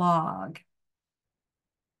a blog,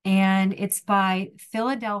 and it's by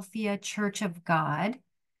Philadelphia Church of God.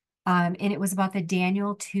 And it was about the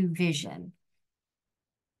Daniel 2 vision.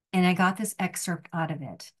 And I got this excerpt out of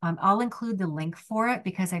it. I'll include the link for it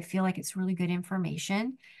because I feel like it's really good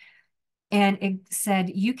information. And it said,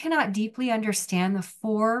 you cannot deeply understand the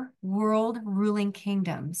four world ruling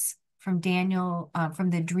kingdoms from Daniel,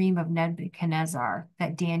 from the dream of Nebuchadnezzar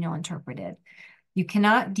that Daniel interpreted. You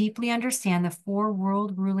cannot deeply understand the four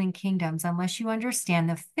world ruling kingdoms unless you understand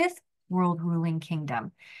the fifth world ruling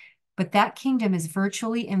kingdom. But that kingdom is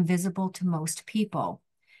virtually invisible to most people.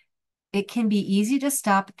 It can be easy to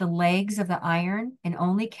stop at the legs of the iron and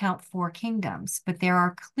only count four kingdoms, but there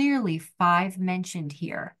are clearly five mentioned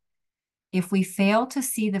here. If we fail to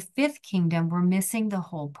see the fifth kingdom, we're missing the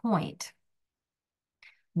whole point.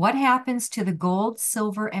 What happens to the gold,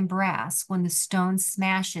 silver, and brass when the stone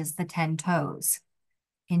smashes the 10 toes?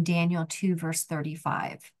 In Daniel 2, verse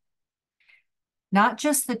 35. Not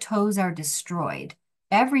just the toes are destroyed,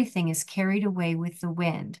 everything is carried away with the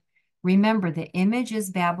wind. Remember, the image is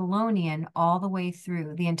Babylonian all the way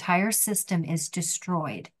through. The entire system is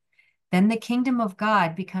destroyed. Then the kingdom of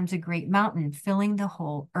God becomes a great mountain, filling the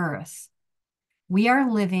whole earth. We are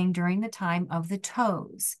living during the time of the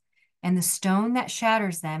toes, and the stone that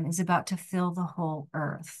shatters them is about to fill the whole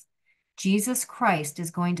earth. Jesus Christ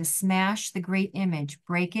is going to smash the great image,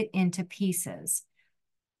 break it into pieces.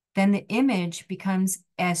 Then the image becomes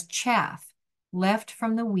as chaff left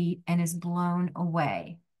from the wheat and is blown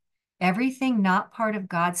away. Everything not part of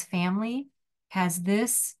God's family has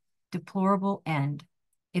this deplorable end.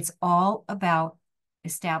 It's all about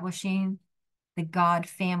establishing the God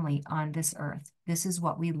family on this earth. This is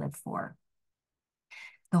what we live for.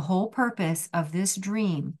 The whole purpose of this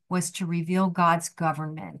dream was to reveal God's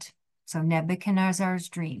government. So Nebuchadnezzar's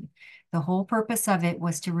dream, the whole purpose of it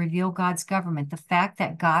was to reveal God's government, the fact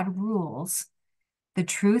that God rules, the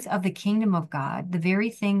truth of the kingdom of God, the very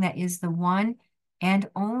thing that is the one and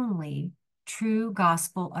only true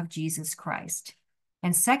gospel of Jesus Christ.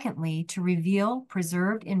 And secondly, to reveal,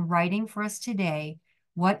 preserved in writing for us today,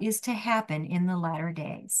 what is to happen in the latter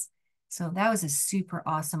days. So that was a super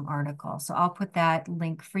awesome article. So I'll put that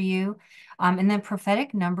link for you. And then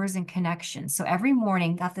prophetic numbers and connections. So every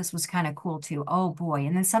morning, thought this was kind of cool too. Oh boy.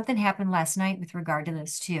 And then something happened last night with regard to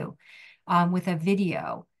this too, with a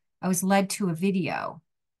video. I was led to a video.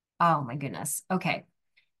 Oh my goodness. Okay.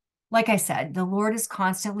 Like I said, the Lord is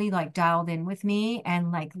constantly like dialed in with me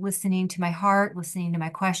and like listening to my heart, listening to my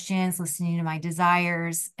questions, listening to my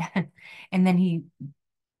desires. And then he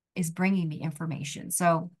is bringing me information.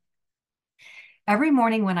 So every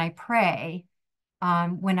morning when I pray,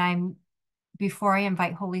 before I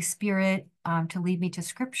invite Holy Spirit to lead me to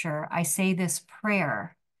scripture, I say this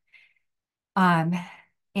prayer. And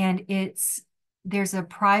there's a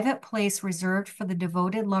private place reserved for the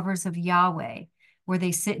devoted lovers of Yahweh, where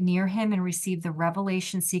they sit near him and receive the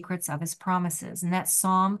revelation secrets of his promises. And that's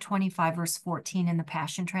Psalm 25, verse 14 in the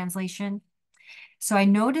Passion Translation. So I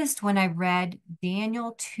noticed when I read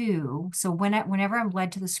Daniel 2, so whenever I'm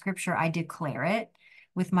led to the scripture, I declare it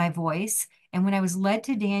with my voice. And when I was led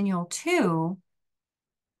to Daniel 2,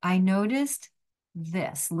 I noticed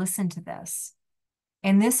this. Listen to this.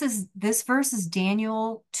 And this verse is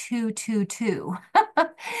Daniel 2:2:2.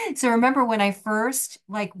 So remember when I first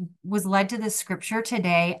was led to this scripture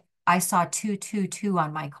today, I saw 2:2:2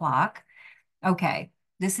 on my clock. Okay,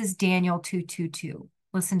 this is Daniel 2:2:2.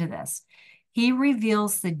 Listen to this. He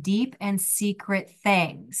reveals the deep and secret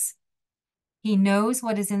things. He knows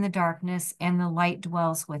what is in the darkness, and the light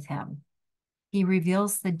dwells with him. He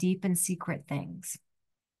reveals the deep and secret things.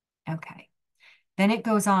 Okay. Then it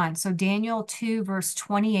goes on. So Daniel 2, verse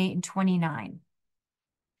 28 and 29.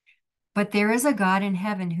 But there is a God in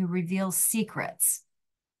heaven who reveals secrets,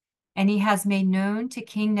 and he has made known to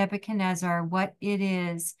King Nebuchadnezzar what it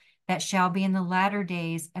is that shall be in the latter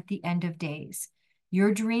days at the end of days.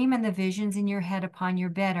 Your dream and the visions in your head upon your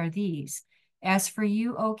bed are these. As for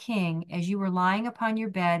you, O king, as you were lying upon your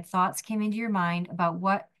bed, thoughts came into your mind about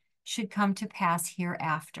what should come to pass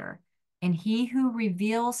hereafter. And he who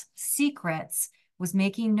reveals secrets was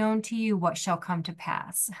making known to you what shall come to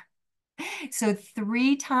pass. So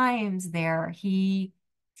 3 times there, the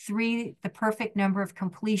perfect number of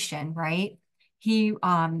completion, right? He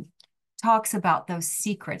talks about those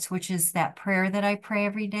secrets, which is that prayer that I pray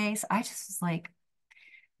every day. So I just was like,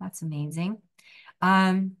 that's amazing.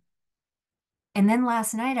 And then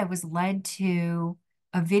last night I was led to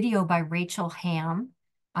a video by Rachel Ham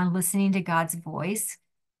on listening to God's voice.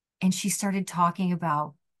 And she started talking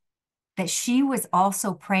about that she was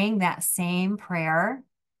also praying that same prayer.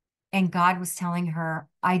 And God was telling her,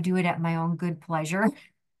 I do it at my own good pleasure.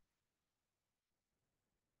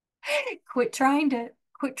 Quit,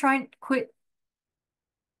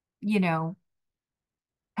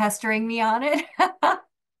 pestering me on it.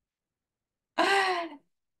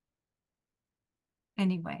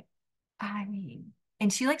 Anyway, I mean,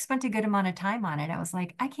 and she spent a good amount of time on it. I was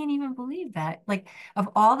like, I can't even believe that. Like, of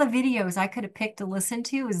all the videos I could have picked to listen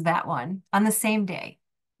to, is that one on the same day.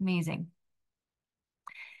 Amazing.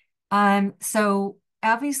 So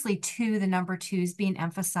obviously the number 2 is being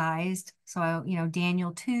emphasized. So,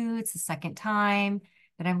 Daniel 2, it's the second time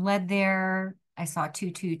that I'm led there. I saw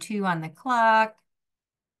 2:2:2 on the clock.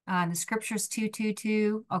 The scriptures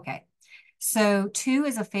 2:2:2. Okay. So 2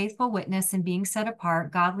 is a faithful witness and being set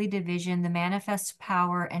apart, godly division, the manifest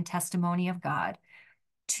power and testimony of God.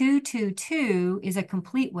 222 is a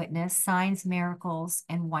complete witness, signs, miracles,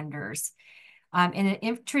 and wonders. And an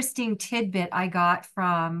interesting tidbit I got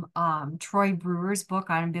from Troy Brewer's book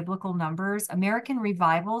on biblical numbers, American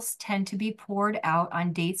revivals tend to be poured out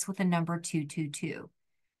on dates with the number 222.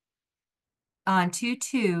 On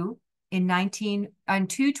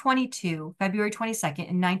 222, February 22nd,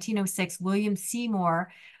 in 1906, William Seymour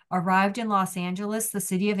arrived in Los Angeles, the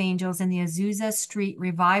city of angels, in the Azusa Street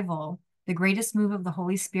revival. The greatest move of the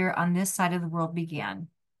Holy Spirit on this side of the world began.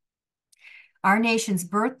 Our nation's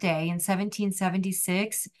birthday in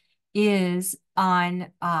 1776 is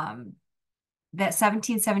on that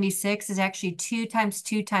 1776 is actually 2 times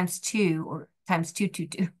 2 times 2 or times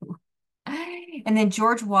 222. And then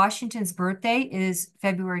George Washington's birthday is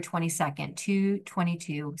February 22nd,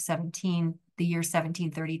 222, the year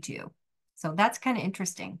 1732. So that's kind of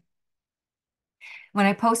interesting. When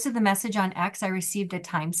I posted the message on X, I received a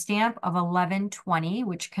timestamp of 11:20,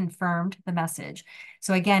 which confirmed the message.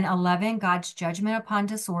 So again, 11, God's judgment upon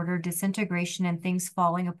disorder, disintegration, and things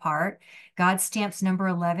falling apart. God stamps number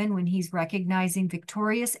 11 when he's recognizing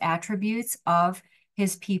victorious attributes of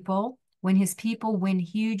his people, when his people win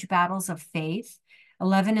huge battles of faith.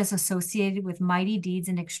 11 is associated with mighty deeds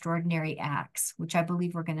and extraordinary acts, which I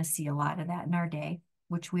believe we're going to see a lot of that in our day,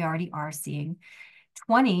 which we already are seeing.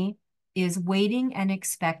 20 is waiting and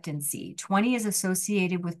expectancy. 20 is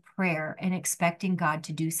associated with prayer and expecting God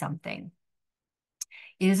to do something.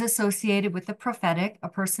 It is associated with the prophetic, a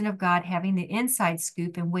person of God having the inside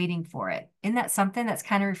scoop and waiting for it. Isn't that something that's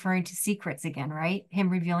kind of referring to secrets again, right? Him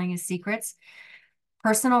revealing his secrets.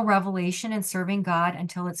 Personal revelation and serving God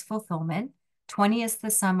until its fulfillment. 20 is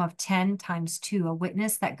the sum of 10 times 2, a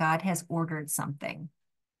witness that God has ordered something.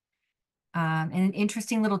 And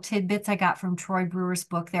interesting little tidbits I got from Troy Brewer's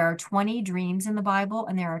book. There are 20 dreams in the Bible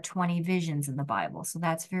and there are 20 visions in the Bible. So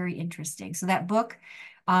that's very interesting. So that book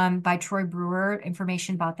by Troy Brewer,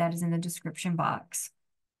 information about that is in the description box.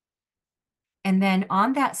 And then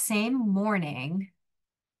on that same morning,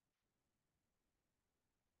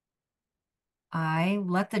 I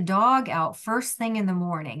let the dog out first thing in the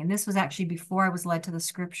morning. And this was actually before I was led to the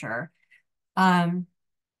scripture. And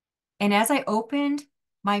as I opened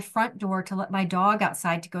my front door to let my dog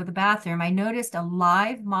outside to go to the bathroom, I noticed a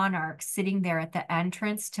live monarch sitting there at the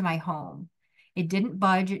entrance to my home. It didn't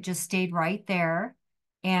budge. It just stayed right there.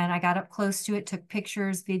 And I got up close to it, took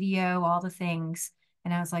pictures, video, all the things.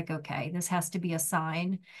 And I was like, okay, this has to be a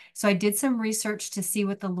sign. So I did some research to see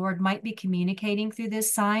what the Lord might be communicating through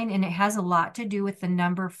this sign. And it has a lot to do with the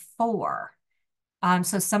number 4.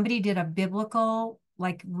 So somebody did a biblical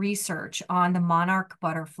research on the monarch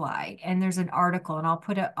butterfly, and there's an article, and I'll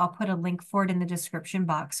put a link for it in the description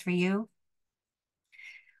box for you.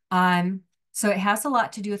 So it has a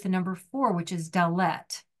lot to do with the number 4, which is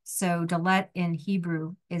Dalet. So Dalet in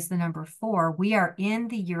Hebrew is the number 4. We are in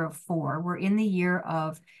the year of 4. We're in the year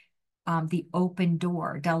of the open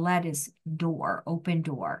door. Dalet is door, open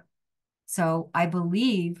door. So I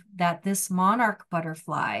believe that this monarch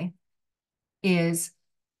butterfly is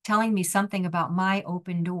telling me something about my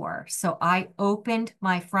open door. So I opened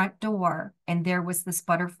my front door and there was this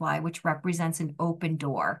butterfly, which represents an open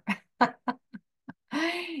door.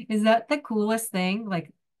 Is that the coolest thing?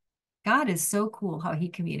 Like, God is so cool how he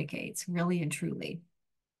communicates, really and truly.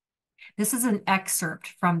 This is an excerpt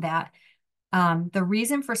from that. The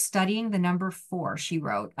reason for studying the number 4, she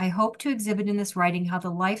wrote, I hope to exhibit in this writing how the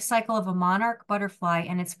life cycle of a monarch butterfly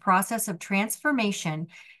and its process of transformation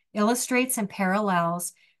illustrates and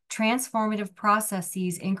parallels transformative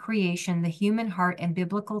processes in creation, the human heart, and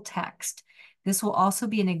biblical text. This will also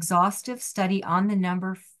be an exhaustive study on the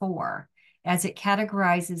number 4, as it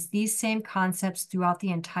categorizes these same concepts throughout the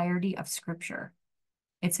entirety of Scripture.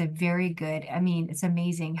 It's a very good, it's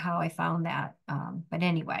amazing how I found that. But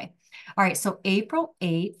anyway, all right, so April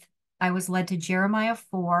 8th, I was led to Jeremiah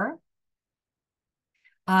 4.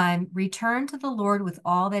 Return to the Lord with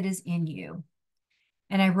all that is in you.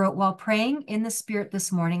 And I wrote, while praying in the Spirit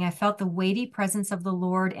this morning, I felt the weighty presence of the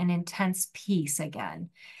Lord and intense peace again.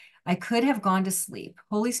 I could have gone to sleep.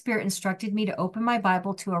 Holy Spirit instructed me to open my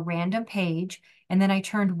Bible to a random page, and then I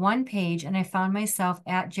turned one page and I found myself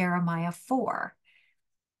at Jeremiah 4.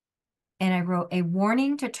 And I wrote, a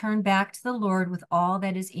warning to turn back to the Lord with all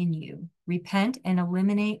that is in you. Repent and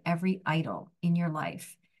eliminate every idol in your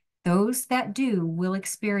life. Those that do will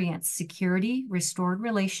experience security, restored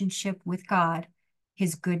relationship with God,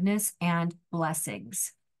 his goodness, and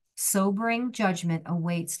blessings. Sobering judgment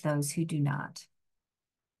awaits those who do not.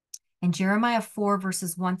 And Jeremiah 4,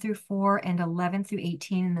 verses 1 through 4 and 11 through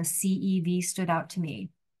 18 in the CEV stood out to me.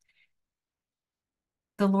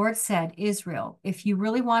 The Lord said, Israel, if you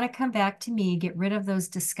really want to come back to me, get rid of those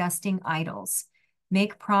disgusting idols.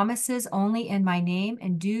 Make promises only in my name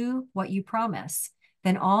and do what you promise.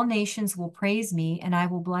 Then all nations will praise me and I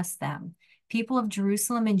will bless them. People of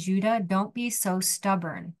Jerusalem and Judah, don't be so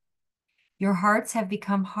stubborn. Your hearts have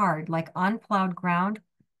become hard, like unplowed ground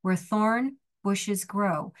where thorn bushes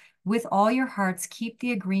grow. With all your hearts, keep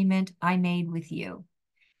the agreement I made with you.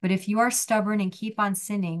 But if you are stubborn and keep on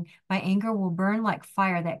sinning, my anger will burn like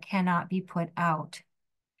fire that cannot be put out.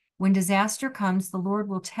 When disaster comes, the Lord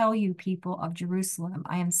will tell you, people of Jerusalem,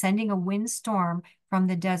 I am sending a windstorm from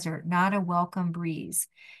the desert, not a welcome breeze,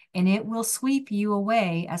 and it will sweep you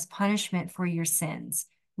away as punishment for your sins.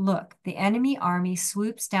 Look, the enemy army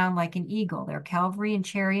swoops down like an eagle. Their cavalry and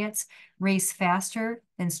chariots race faster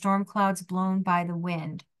than storm clouds blown by the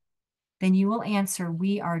wind. Then you will answer,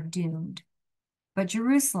 we are doomed. But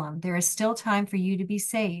Jerusalem, there is still time for you to be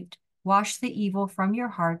saved. Wash the evil from your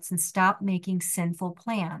hearts and stop making sinful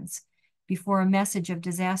plans before a message of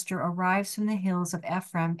disaster arrives from the hills of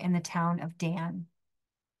Ephraim and the town of Dan.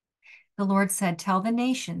 The Lord said, tell the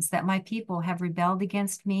nations that my people have rebelled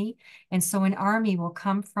against me, and so an army will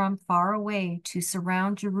come from far away to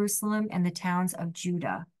surround Jerusalem and the towns of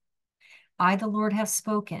Judah. I, the Lord, have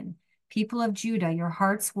spoken. People of Judah, your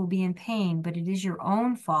hearts will be in pain, but it is your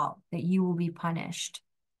own fault that you will be punished.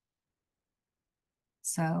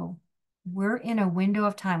 So we're in a window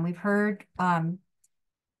of time. We've heard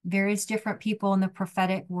various different people in the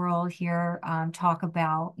prophetic world here talk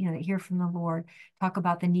about, that hear from the Lord, talk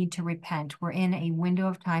about the need to repent. We're in a window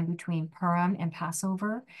of time between Purim and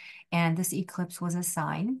Passover, and this eclipse was a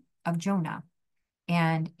sign of Jonah.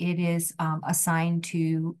 And it is a sign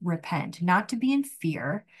to repent, not to be in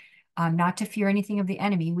fear, not to fear anything of the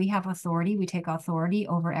enemy. We have authority. We take authority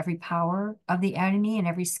over every power of the enemy and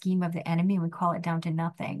every scheme of the enemy, and we call it down to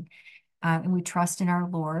nothing. And we trust in our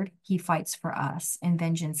Lord. He fights for us, and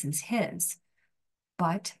vengeance is his.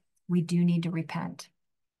 But we do need to repent.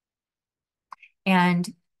 And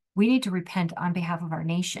we need to repent on behalf of our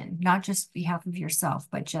nation, not just behalf of yourself,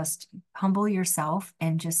 but just humble yourself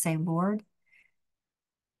and just say, Lord,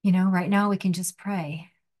 right now we can just pray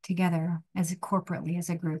together corporately as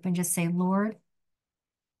a group and just say, Lord,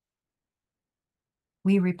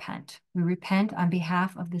 we repent. We repent on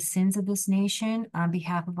behalf of the sins of this nation, on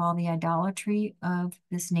behalf of all the idolatry of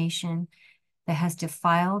this nation that has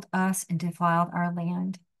defiled us and defiled our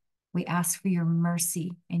land. We ask for your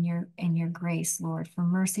mercy and your grace, Lord, for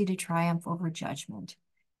mercy to triumph over judgment.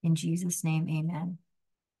 In Jesus' name, amen.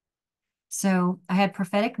 So I had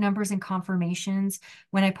prophetic numbers and confirmations.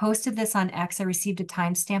 When I posted this on X, I received a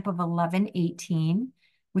timestamp of 11:18,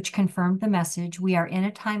 which confirmed the message. We are in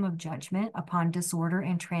a time of judgment upon disorder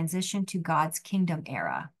and transition to God's kingdom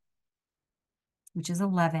era, which is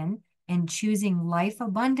 11, and choosing life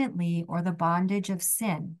abundantly or the bondage of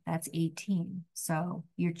sin. That's 18. So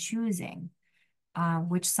you're choosing.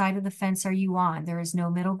 Which side of the fence are you on? There is no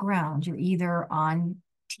middle ground. You're either on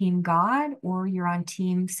Team God or you're on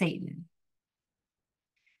Team Satan.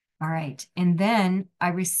 All right. And then I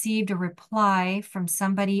received a reply from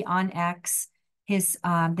somebody on X.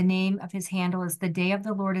 The name of his handle is The Day of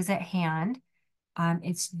the Lord is at Hand.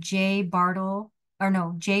 It's J Bartlett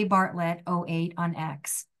 08 on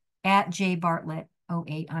X, at J Bartlett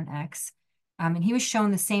 08 on X. And he was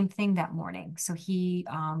shown the same thing that morning. So he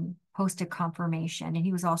posted confirmation, and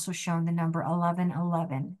he was also shown the number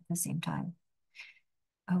 1111 at the same time.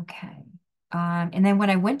 Okay. And then when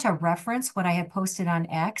I went to reference what I had posted on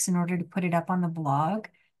X in order to put it up on the blog,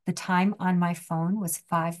 the time on my phone was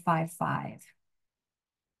 5:55.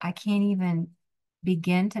 I can't even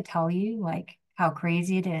begin to tell you how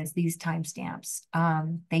crazy it is, these timestamps.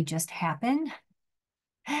 They just happen.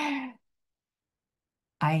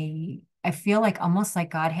 I feel almost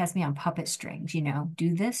like God has me on puppet strings,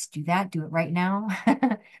 do this, do that, do it right now.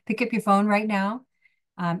 Pick up your phone right now.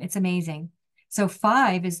 It's amazing. So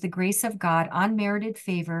 5 is the grace of God, unmerited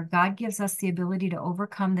favor. God gives us the ability to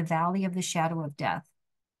overcome the valley of the shadow of death.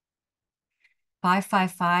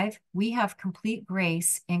 5:55, we have complete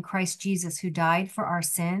grace in Christ Jesus, who died for our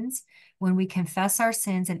sins. When we confess our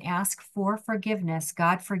sins and ask for forgiveness,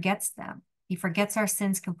 God forgets them. He forgets our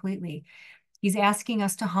sins completely. He's asking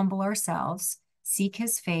us to humble ourselves, seek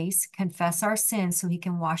his face, confess our sins so he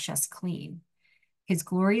can wash us clean. His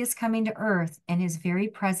glory is coming to earth and his very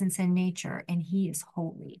presence in nature, and he is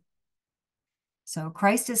holy. So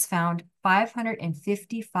Christ is found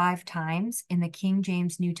 555 times in the King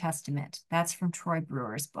James New Testament. That's from Troy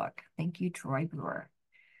Brewer's book. Thank you, Troy Brewer.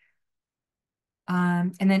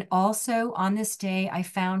 And then also on this day, I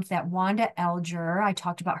found that Wanda Elger, I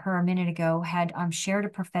talked about her a minute ago, had shared a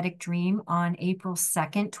prophetic dream on April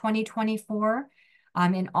 2nd, 2024.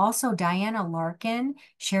 And also Diana Larkin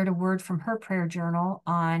shared a word from her prayer journal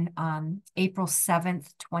on April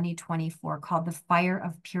 7th, 2024, called the Fire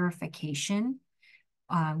of Purification,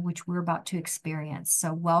 which we're about to experience.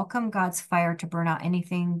 So welcome God's fire to burn out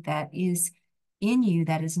anything that is in you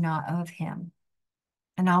that is not of him.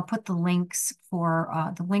 And I'll put the links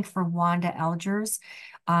for the link for Wanda Elgers,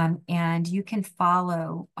 and you can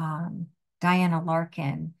follow Diana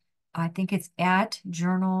Larkin. I think it's at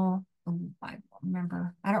Journal. I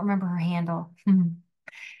don't remember her handle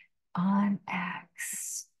on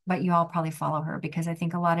X, but you all probably follow her because I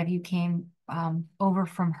think a lot of you came over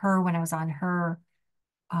from her when I was on her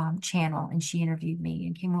channel, and she interviewed me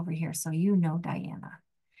and came over here, so you know Diana.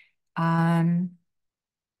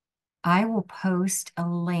 I will post a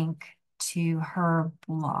link to her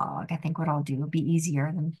blog. I think what I'll do will be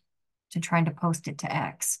easier than to trying to post it to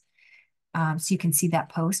X. So you can see that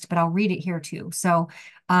post, but I'll read it here too. So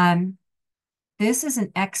this is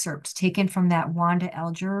an excerpt taken from that Wanda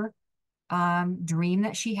Elger dream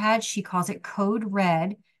that she had. She calls it Code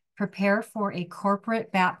Red, Prepare for a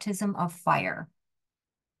Corporate Baptism of Fire.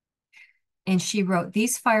 And she wrote,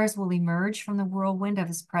 these fires will emerge from the whirlwind of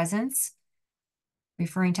his presence,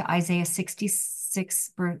 referring to Isaiah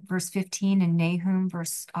 66, verse 15, and Nahum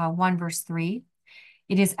 1, verse 3.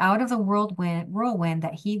 It is out of the whirlwind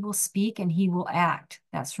that he will speak and he will act.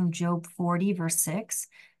 That's from Job 40, verse 6.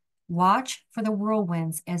 Watch for the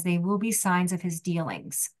whirlwinds, as they will be signs of his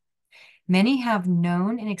dealings. Many have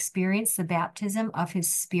known and experienced the baptism of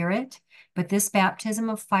his Spirit, but this baptism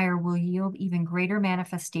of fire will yield even greater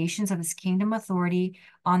manifestations of his kingdom authority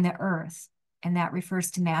on the earth. And that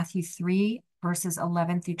refers to Matthew 3, verses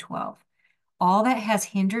 11 through 12. All that has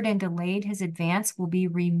hindered and delayed his advance will be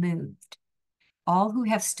removed. All who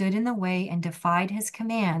have stood in the way and defied his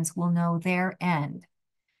commands will know their end.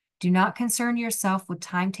 Do not concern yourself with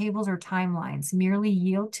timetables or timelines. Merely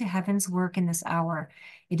yield to heaven's work in this hour.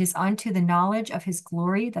 It is unto the knowledge of his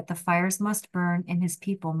glory that the fires must burn and his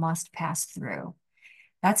people must pass through.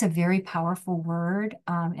 That's a very powerful word,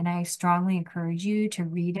 and I strongly encourage you to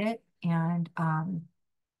read it. And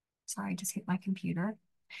sorry, I just hit my computer.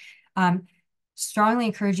 Strongly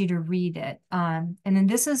encourage you to read it. And then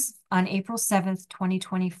this is on April 7th,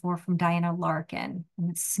 2024 from Diana Larkin.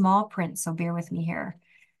 And it's small print, so bear with me here.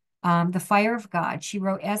 The fire of God. She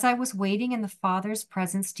wrote, as I was waiting in the Father's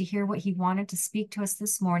presence to hear what he wanted to speak to us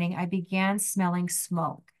this morning, I began smelling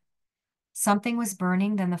smoke. Something was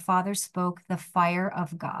burning. Then the Father spoke, the fire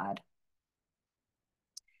of God.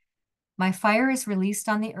 My fire is released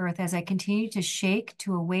on the earth as I continue to shake,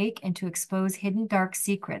 to awake, and to expose hidden dark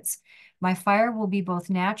secrets. My fire will be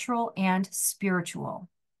both natural and spiritual.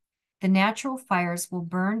 The natural fires will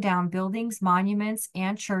burn down buildings, monuments,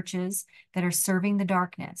 and churches that are serving the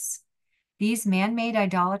darkness. These man-made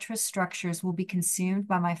idolatrous structures will be consumed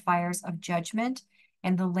by my fires of judgment,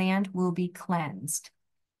 and the land will be cleansed.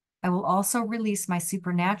 I will also release my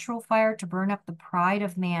supernatural fire to burn up the pride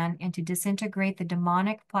of man and to disintegrate the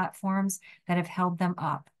demonic platforms that have held them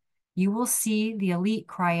up. You will see the elite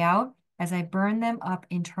cry out as I burn them up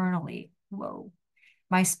internally. Whoa.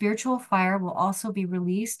 My spiritual fire will also be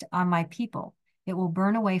released on my people. It will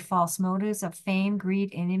burn away false motives of fame,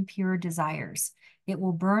 greed, and impure desires. It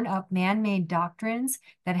will burn up man-made doctrines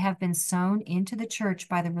that have been sown into the church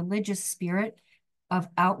by the religious spirit of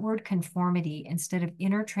outward conformity instead of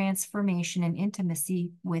inner transformation and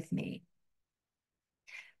intimacy with me.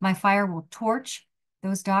 My fire will torch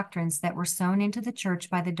those doctrines that were sown into the church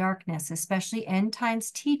by the darkness, especially end times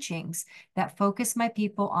teachings that focus my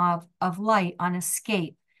people of light on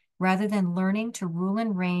escape rather than learning to rule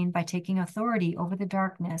and reign by taking authority over the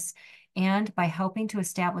darkness and by helping to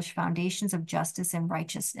establish foundations of justice and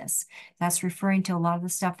righteousness. That's referring to a lot of the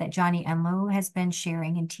stuff that Johnny Enlow has been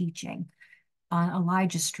sharing and teaching on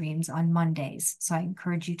Elijah streams on Mondays. So I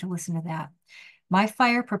encourage you to listen to that. My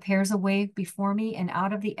fire prepares a way before me, and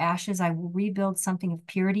out of the ashes I will rebuild something of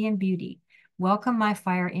purity and beauty. Welcome my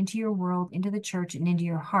fire into your world, into the church, and into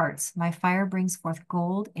your hearts. My fire brings forth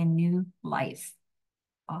gold and new life.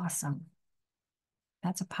 Awesome.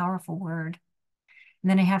 That's a powerful word. And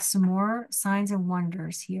then I have some more signs and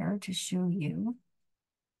wonders here to show you.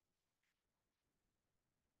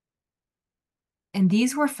 And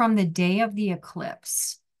these were from the day of the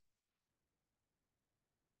eclipse.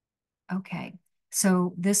 Okay,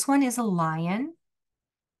 so this one is a lion.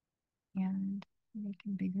 And make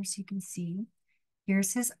it bigger so you can see.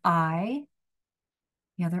 Here's his eye.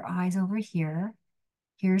 The other eye's over here.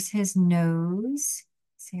 Here's his nose,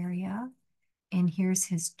 this area. And here's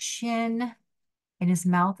his chin, and his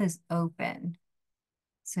mouth is open.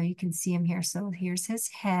 So you can see him here. So here's his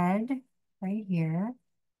head right here,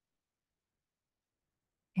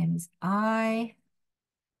 and his eye,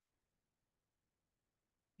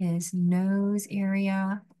 his nose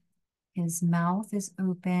area, his mouth is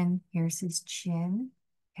open. Here's his chin.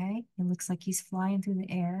 Okay, it looks like he's flying through the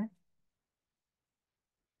air.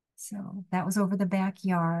 So that was over the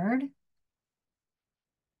backyard.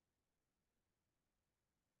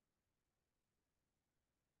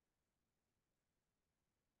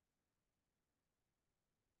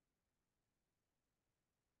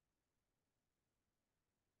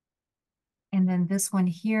 And then this one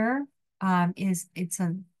here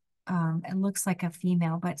it looks like a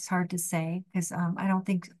female, but it's hard to say because I don't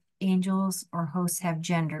think angels or hosts have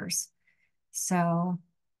genders. So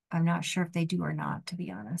I'm not sure if they do or not, to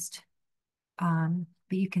be honest. But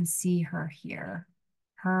you can see her here,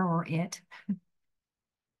 her or it.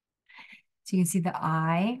 So you can see the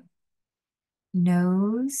eye,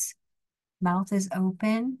 nose, mouth is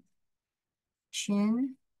open,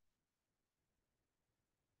 chin,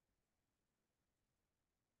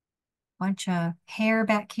 bunch of hair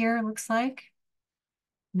back here, looks like.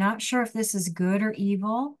 Not sure if this is good or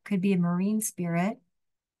evil. Could be a marine spirit.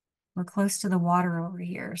 We're close to the water over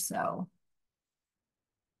here, so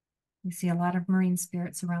we see a lot of marine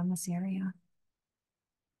spirits around this area,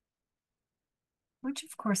 which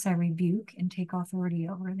of course I rebuke and take authority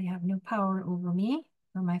over. They have no power over me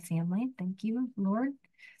or my family. Thank you, Lord.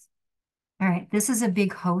 All right, this is a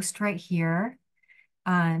big host right here.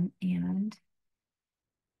 And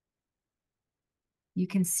you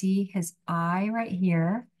can see his eye right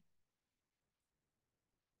here.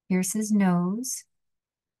 Here's his nose.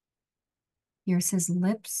 Here's his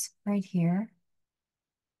lips right here.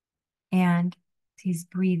 And he's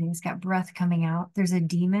breathing. He's got breath coming out. There's a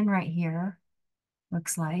demon right here,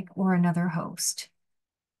 looks like, or another host.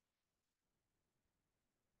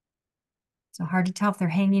 So hard to tell if they're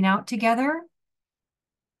hanging out together.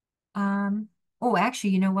 Oh,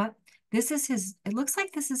 actually, you know what? This is his, it looks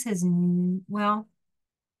like this is his, well,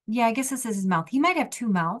 yeah, I guess this is his mouth. He might have two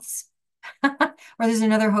mouths. Or there's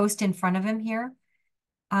another host in front of him here.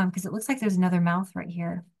 Because it looks like there's another mouth right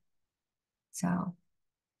here. So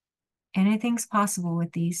anything's possible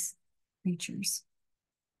with these creatures.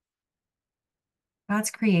 God's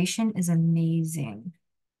creation is amazing.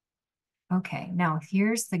 Okay, now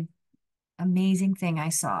here's the amazing thing I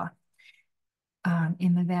saw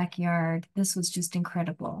in the backyard. This was just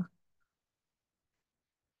incredible.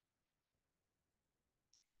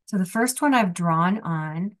 So the first one I've drawn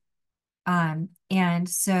on, and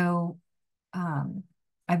so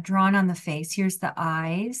I've drawn on the face. Here's the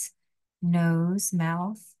eyes, nose,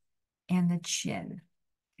 mouth, and the chin.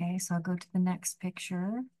 Okay, so I'll go to the next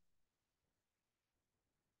picture.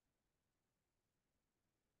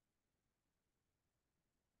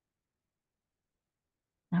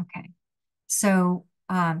 Okay, so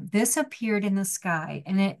this appeared in the sky,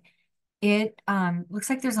 and it looks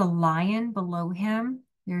like there's a lion below him.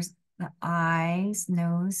 There's the eyes,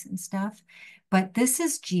 nose, and stuff. But this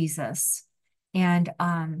is Jesus. And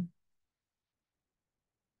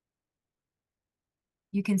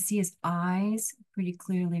you can see his eyes pretty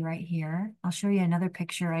clearly right here. I'll show you another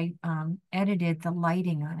picture. I edited the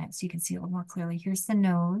lighting on it so you can see it a little more clearly. Here's the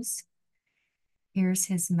nose. Here's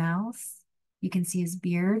his mouth. You can see his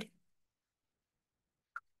beard.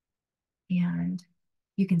 And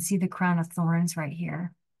you can see the crown of thorns right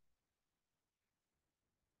here.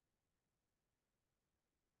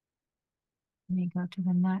 Let me go to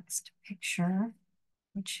the next picture,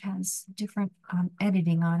 which has different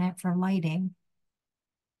editing on it for lighting.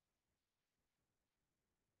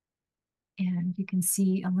 And you can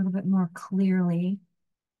see a little bit more clearly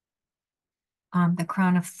the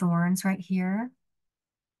crown of thorns right here.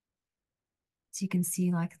 So you can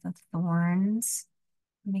see like the thorns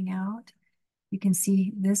coming out. You can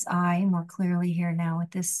see this eye more clearly here now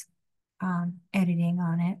with this editing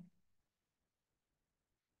on it.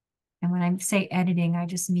 And when I say editing, I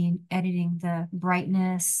just mean editing the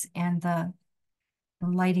brightness and the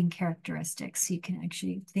lighting characteristics. You can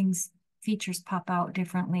actually, features pop out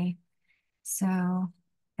differently. So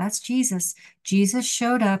that's Jesus. Jesus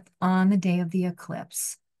showed up on the day of the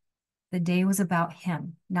eclipse. The day was about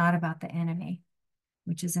him, not about the enemy,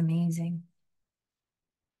 which is amazing.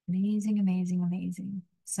 Amazing, amazing, amazing.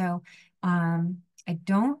 So I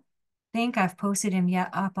don't think I've posted him yet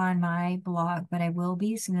up on my blog, but I will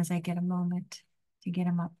be as soon as I get a moment to get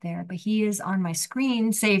him up there. But he is on my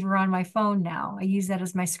screensaver on my phone now. I use that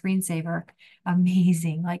as my screensaver.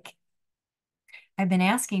 Amazing. Like I've been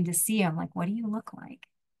asking to see him, like, what do you look like?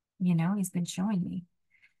 He's been showing me.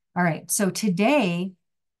 All right. So today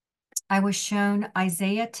I was shown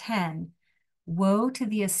Isaiah 10, woe to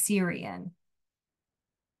the Assyrian.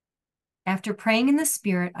 After praying in the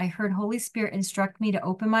Spirit, I heard Holy Spirit instruct me to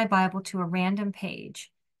open my Bible to a random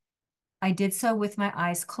page. I did so with my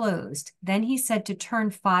eyes closed. Then he said to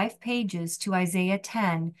turn 5 pages to Isaiah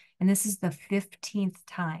 10, and this is the 15th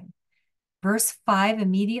time. Verse 5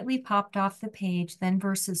 immediately popped off the page, then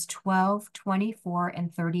verses 12, 24,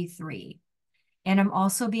 and 33. And I'm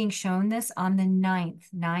also being shown this on the 9th.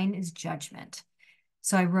 9 is judgment.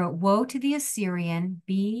 So I wrote, woe to the Assyrian,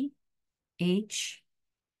 B-H-O,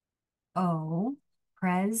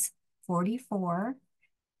 Pres 44.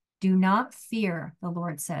 Do not fear, the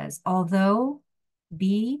Lord says, although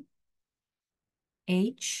B-H-O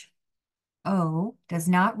does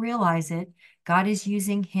not realize it, God is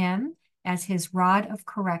using him as his rod of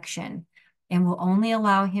correction and will only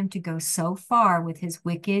allow him to go so far with his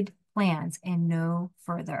wicked plans and no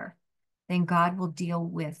further. Then God will deal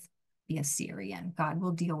with the Assyrian. God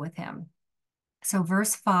will deal with him. So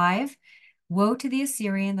verse 5, woe to the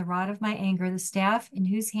Assyrian, the rod of my anger, the staff in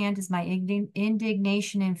whose hand is my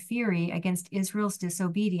indignation and fury against Israel's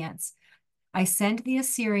disobedience. I send the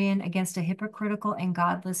Assyrian against a hypocritical and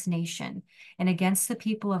godless nation, and against the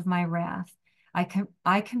people of my wrath.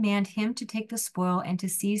 I command him to take the spoil and to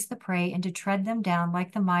seize the prey and to tread them down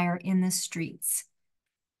like the mire in the streets.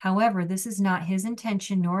 However, this is not his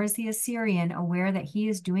intention, nor is the Assyrian aware that he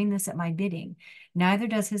is doing this at my bidding. Neither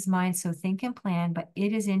does his mind so think and plan, but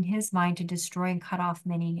it is in his mind to destroy and cut off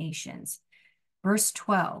many nations. Verse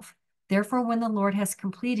 12, therefore, when the Lord has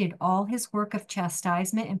completed all his work of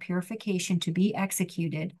chastisement and purification to be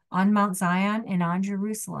executed on Mount Zion and on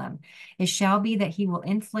Jerusalem, it shall be that he will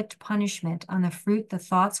inflict punishment on the fruit, the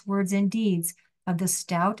thoughts, words, and deeds of the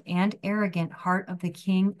stout and arrogant heart of the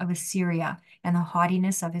king of Assyria and the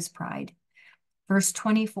haughtiness of his pride. Verse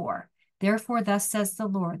 24, therefore thus says the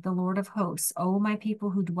Lord of hosts, O my people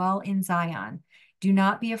who dwell in Zion, do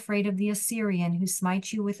not be afraid of the Assyrian who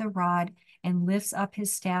smites you with a rod and lifts up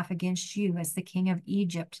his staff against you as the king of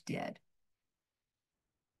Egypt did.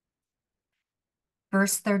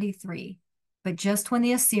 Verse 33, but just when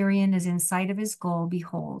the Assyrian is in sight of his goal,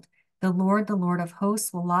 behold, the Lord of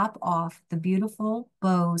hosts, will lop off the beautiful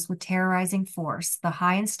bows with terrorizing force. The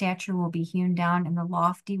high in stature will be hewn down, and the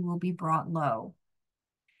lofty will be brought low.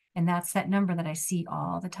 And that's that number that I see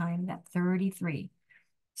all the time, that 33.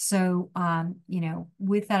 So,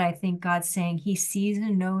 with that, I think God's saying he sees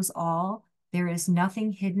and knows all. There is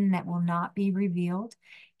nothing hidden that will not be revealed.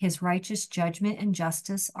 His righteous judgment and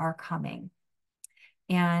justice are coming.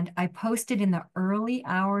 And I posted in the early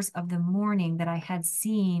hours of the morning that I had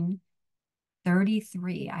seen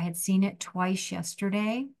 33. I had seen it twice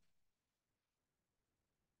yesterday.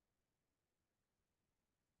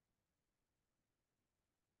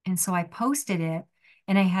 And so I posted it,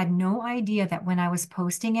 and I had no idea that when I was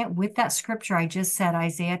posting it with that scripture I just said,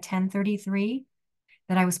 Isaiah 10:33,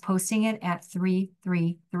 that I was posting it at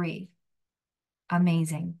 333.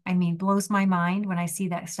 Amazing. I mean, blows my mind when I see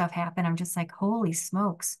that stuff happen. I'm just like, holy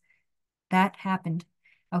smokes, that happened.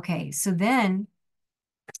 Okay, so then,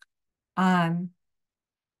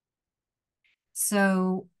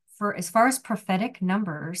 so for as far as prophetic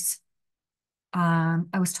numbers, I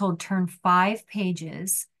was told turn 5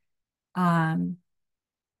 pages.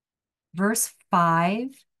 Verse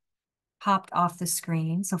 5 popped off the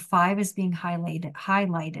screen. So 5 is being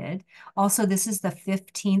highlighted. Also, this is the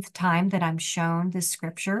 15th time that I'm shown this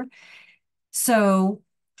scripture. So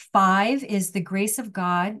 5 is the grace of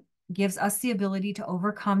God gives us the ability to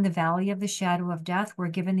overcome the valley of the shadow of death. We're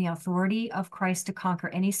given the authority of Christ to conquer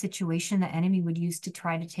any situation the enemy would use to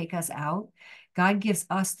try to take us out. God gives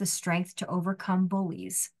us the strength to overcome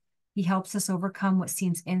bullies. He helps us overcome what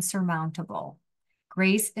seems insurmountable.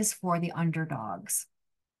 Grace is for the underdogs.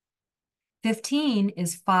 15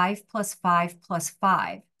 is 5 plus 5 plus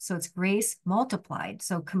 5. So it's grace multiplied.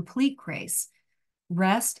 So complete grace.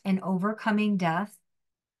 Rest and overcoming death.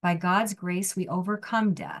 By God's grace, we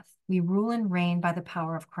overcome death. We rule and reign by the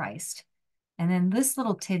power of Christ. And then this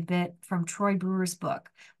little tidbit from Troy Brewer's book.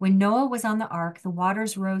 When Noah was on the ark, the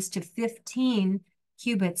waters rose to 15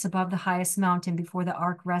 cubits above the highest mountain before the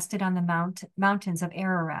ark rested on the mountains of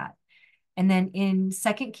Ararat. And then in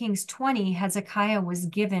 2 Kings 20, Hezekiah was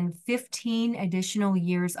given 15 additional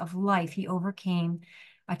years of life. He overcame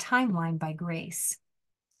a timeline by grace.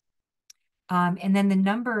 And then the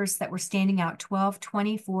numbers that were standing out, 12,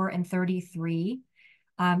 24, and 33.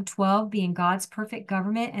 12 being God's perfect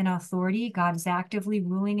government and authority. God is actively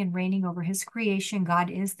ruling and reigning over his creation. God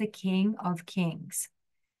is the King of kings.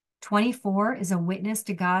 24 is a witness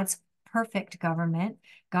to God's perfect government.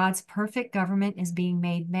 God's perfect government is being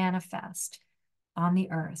made manifest on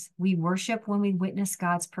the earth. We worship when we witness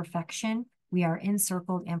God's perfection. We are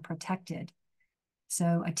encircled and protected.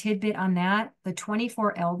 So a tidbit on that, the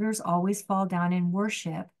 24 elders always fall down in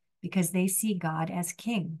worship because they see God as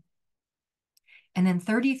king. And then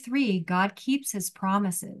 33, God keeps his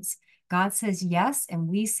promises. God says yes, and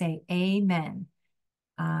we say amen.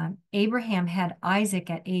 Abraham had Isaac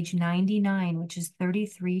at age 99, which is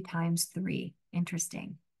 33 times 3.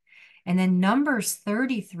 Interesting. And then Numbers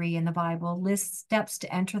 33 in the Bible lists steps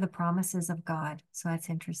to enter the promises of God. So that's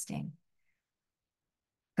interesting.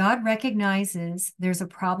 God recognizes there's a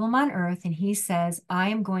problem on earth, and he says, I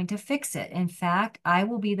am going to fix it. In fact, I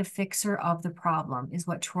will be the fixer of the problem, is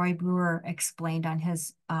what Troy Brewer explained on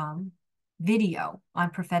his video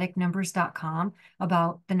on propheticnumbers.com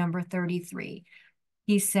about the number 33.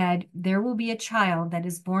 He said, there will be a child that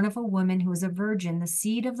is born of a woman who is a virgin, the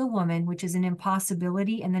seed of the woman, which is an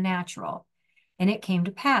impossibility in the natural. And it came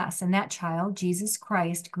to pass, and that child, Jesus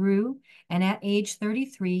Christ, grew, and at age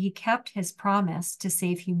 33, he kept his promise to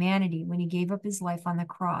save humanity when he gave up his life on the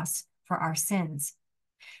cross for our sins.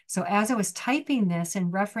 So as I was typing this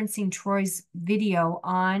and referencing Troy's video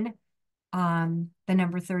on the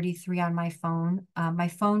number 33 on my phone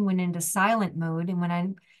went into silent mode. And when I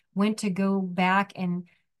went to go back and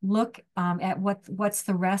look at what's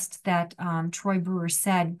the rest that Troy Brewer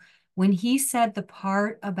said, when he said the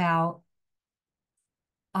part about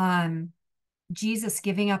Jesus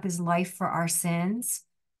giving up his life for our sins,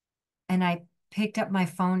 and I picked up my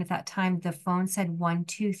phone at that time, the phone said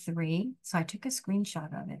 123. So I took a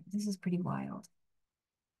screenshot of it. This is pretty wild.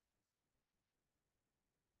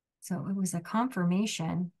 So it was a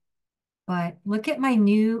confirmation, but look at my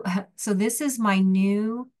new, so this is my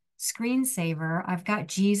new screensaver. I've got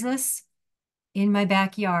Jesus in my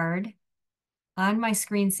backyard on my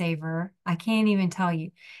screensaver. I can't even tell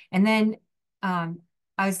you. And then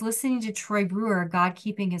I was listening to Troy Brewer, God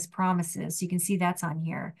Keeping His Promises. You can see that's on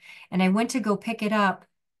here. And I went to go pick it up,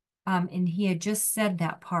 and he had just said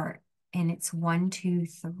that part, and it's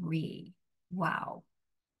 123. Wow.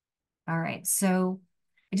 All right. So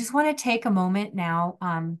I just want to take a moment now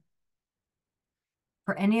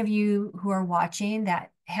for any of you who are watching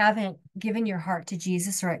that haven't given your heart to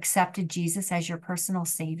Jesus or accepted Jesus as your personal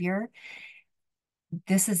savior.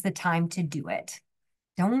 This is the time to do it.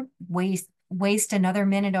 Don't waste another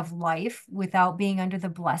minute of life without being under the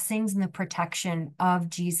blessings and the protection of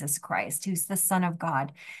Jesus Christ, who's the Son of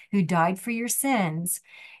God, who died for your sins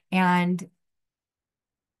and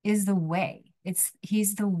is the way.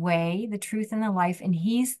 He's the way, the truth, and the life, and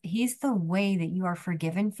he's the way that you are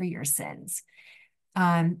forgiven for your sins,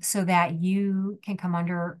 so that you can come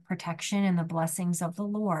under protection and the blessings of the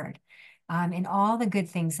Lord, and all the good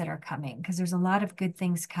things that are coming, because there's a lot of good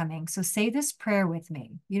things coming. So say this prayer with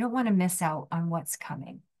me. You don't want to miss out on what's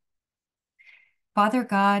coming. Father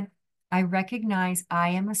God, I recognize I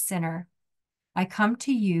am a sinner. I come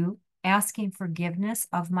to you asking forgiveness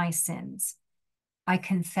of my sins. I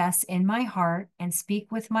confess in my heart and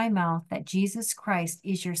speak with my mouth that Jesus Christ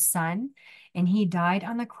is your Son, and he died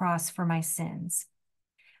on the cross for my sins.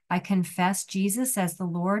 I confess Jesus as the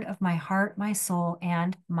Lord of my heart, my soul,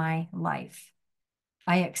 and my life.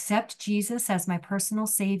 I accept Jesus as my personal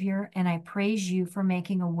Savior, and I praise you for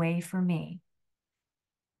making a way for me.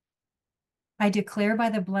 I declare by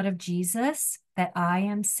the blood of Jesus that I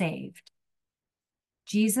am saved.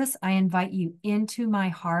 Jesus, I invite you into my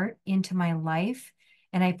heart, into my life,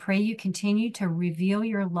 and I pray you continue to reveal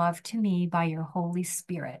your love to me by your Holy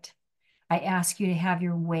Spirit. I ask you to have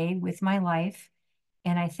your way with my life,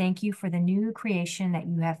 and I thank you for the new creation that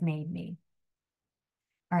you have made me.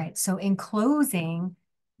 All right, so in closing,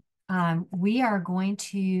 we are going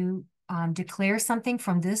to declare something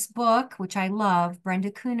from this book, which I love,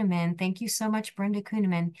 Brenda Kuhneman. Thank you so much, Brenda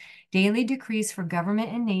Kuhneman. Daily Decrees for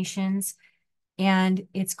Government and Nations. And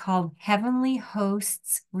it's called Heavenly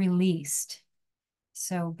Hosts Released.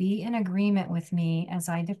 So be in agreement with me as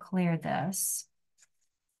I declare this.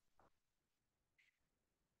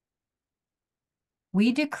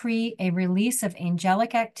 We decree a release of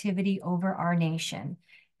angelic activity over our nation.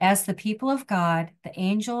 As the people of God, the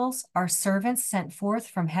angels are servants sent forth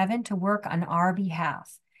from heaven to work on our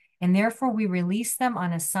behalf, and therefore we release them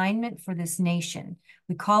on assignment for this nation.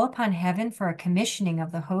 We call upon heaven for a commissioning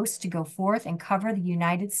of the hosts to go forth and cover the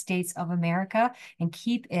United States of America and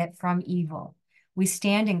keep it from evil. We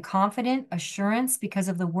stand in confident assurance because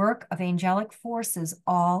of the work of angelic forces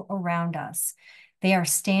all around us. They are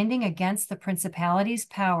standing against the principalities,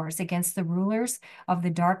 powers, against the rulers of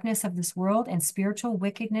the darkness of this world and spiritual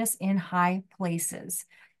wickedness in high places.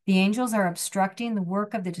 The angels are obstructing the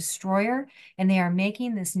work of the destroyer, and they are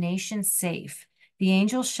making this nation safe. The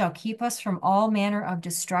angels shall keep us from all manner of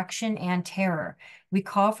destruction and terror. We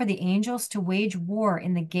call for the angels to wage war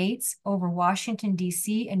in the gates over Washington,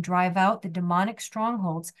 D.C., and drive out the demonic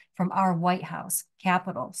strongholds from our White House,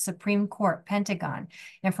 Capitol, Supreme Court, Pentagon,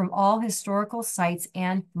 and from all historical sites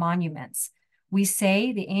and monuments. We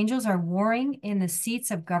say the angels are warring in the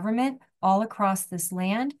seats of government all across this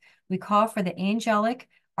land. We call for the angelic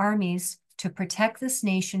armies to protect this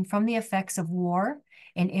nation from the effects of war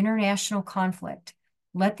and international conflict.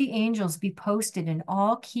 Let the angels be posted in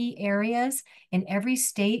all key areas in every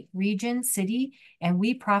state, region, city, and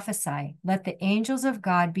we prophesy, let the angels of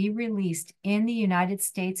God be released in the United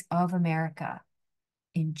States of America.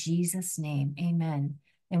 In Jesus' name, amen.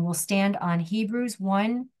 And we'll stand on Hebrews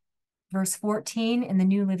 1, verse 14 in the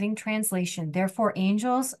New Living Translation. Therefore,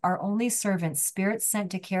 angels are only servants, spirits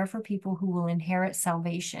sent to care for people who will inherit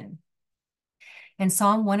salvation. And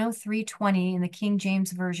Psalm 103:20 in the King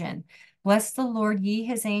James Version. Bless the Lord, ye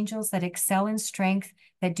his angels that excel in strength,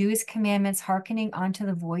 that do his commandments, hearkening unto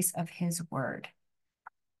the voice of his word.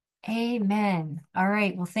 Amen. All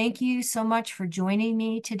right. Well, thank you so much for joining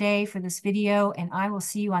me today for this video, and I will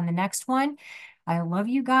see you on the next one. I love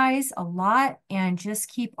you guys a lot, and just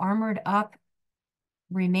keep armored up.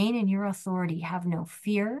 Remain in your authority. Have no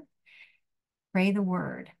fear. Pray the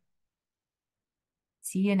word.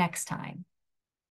 See you next time.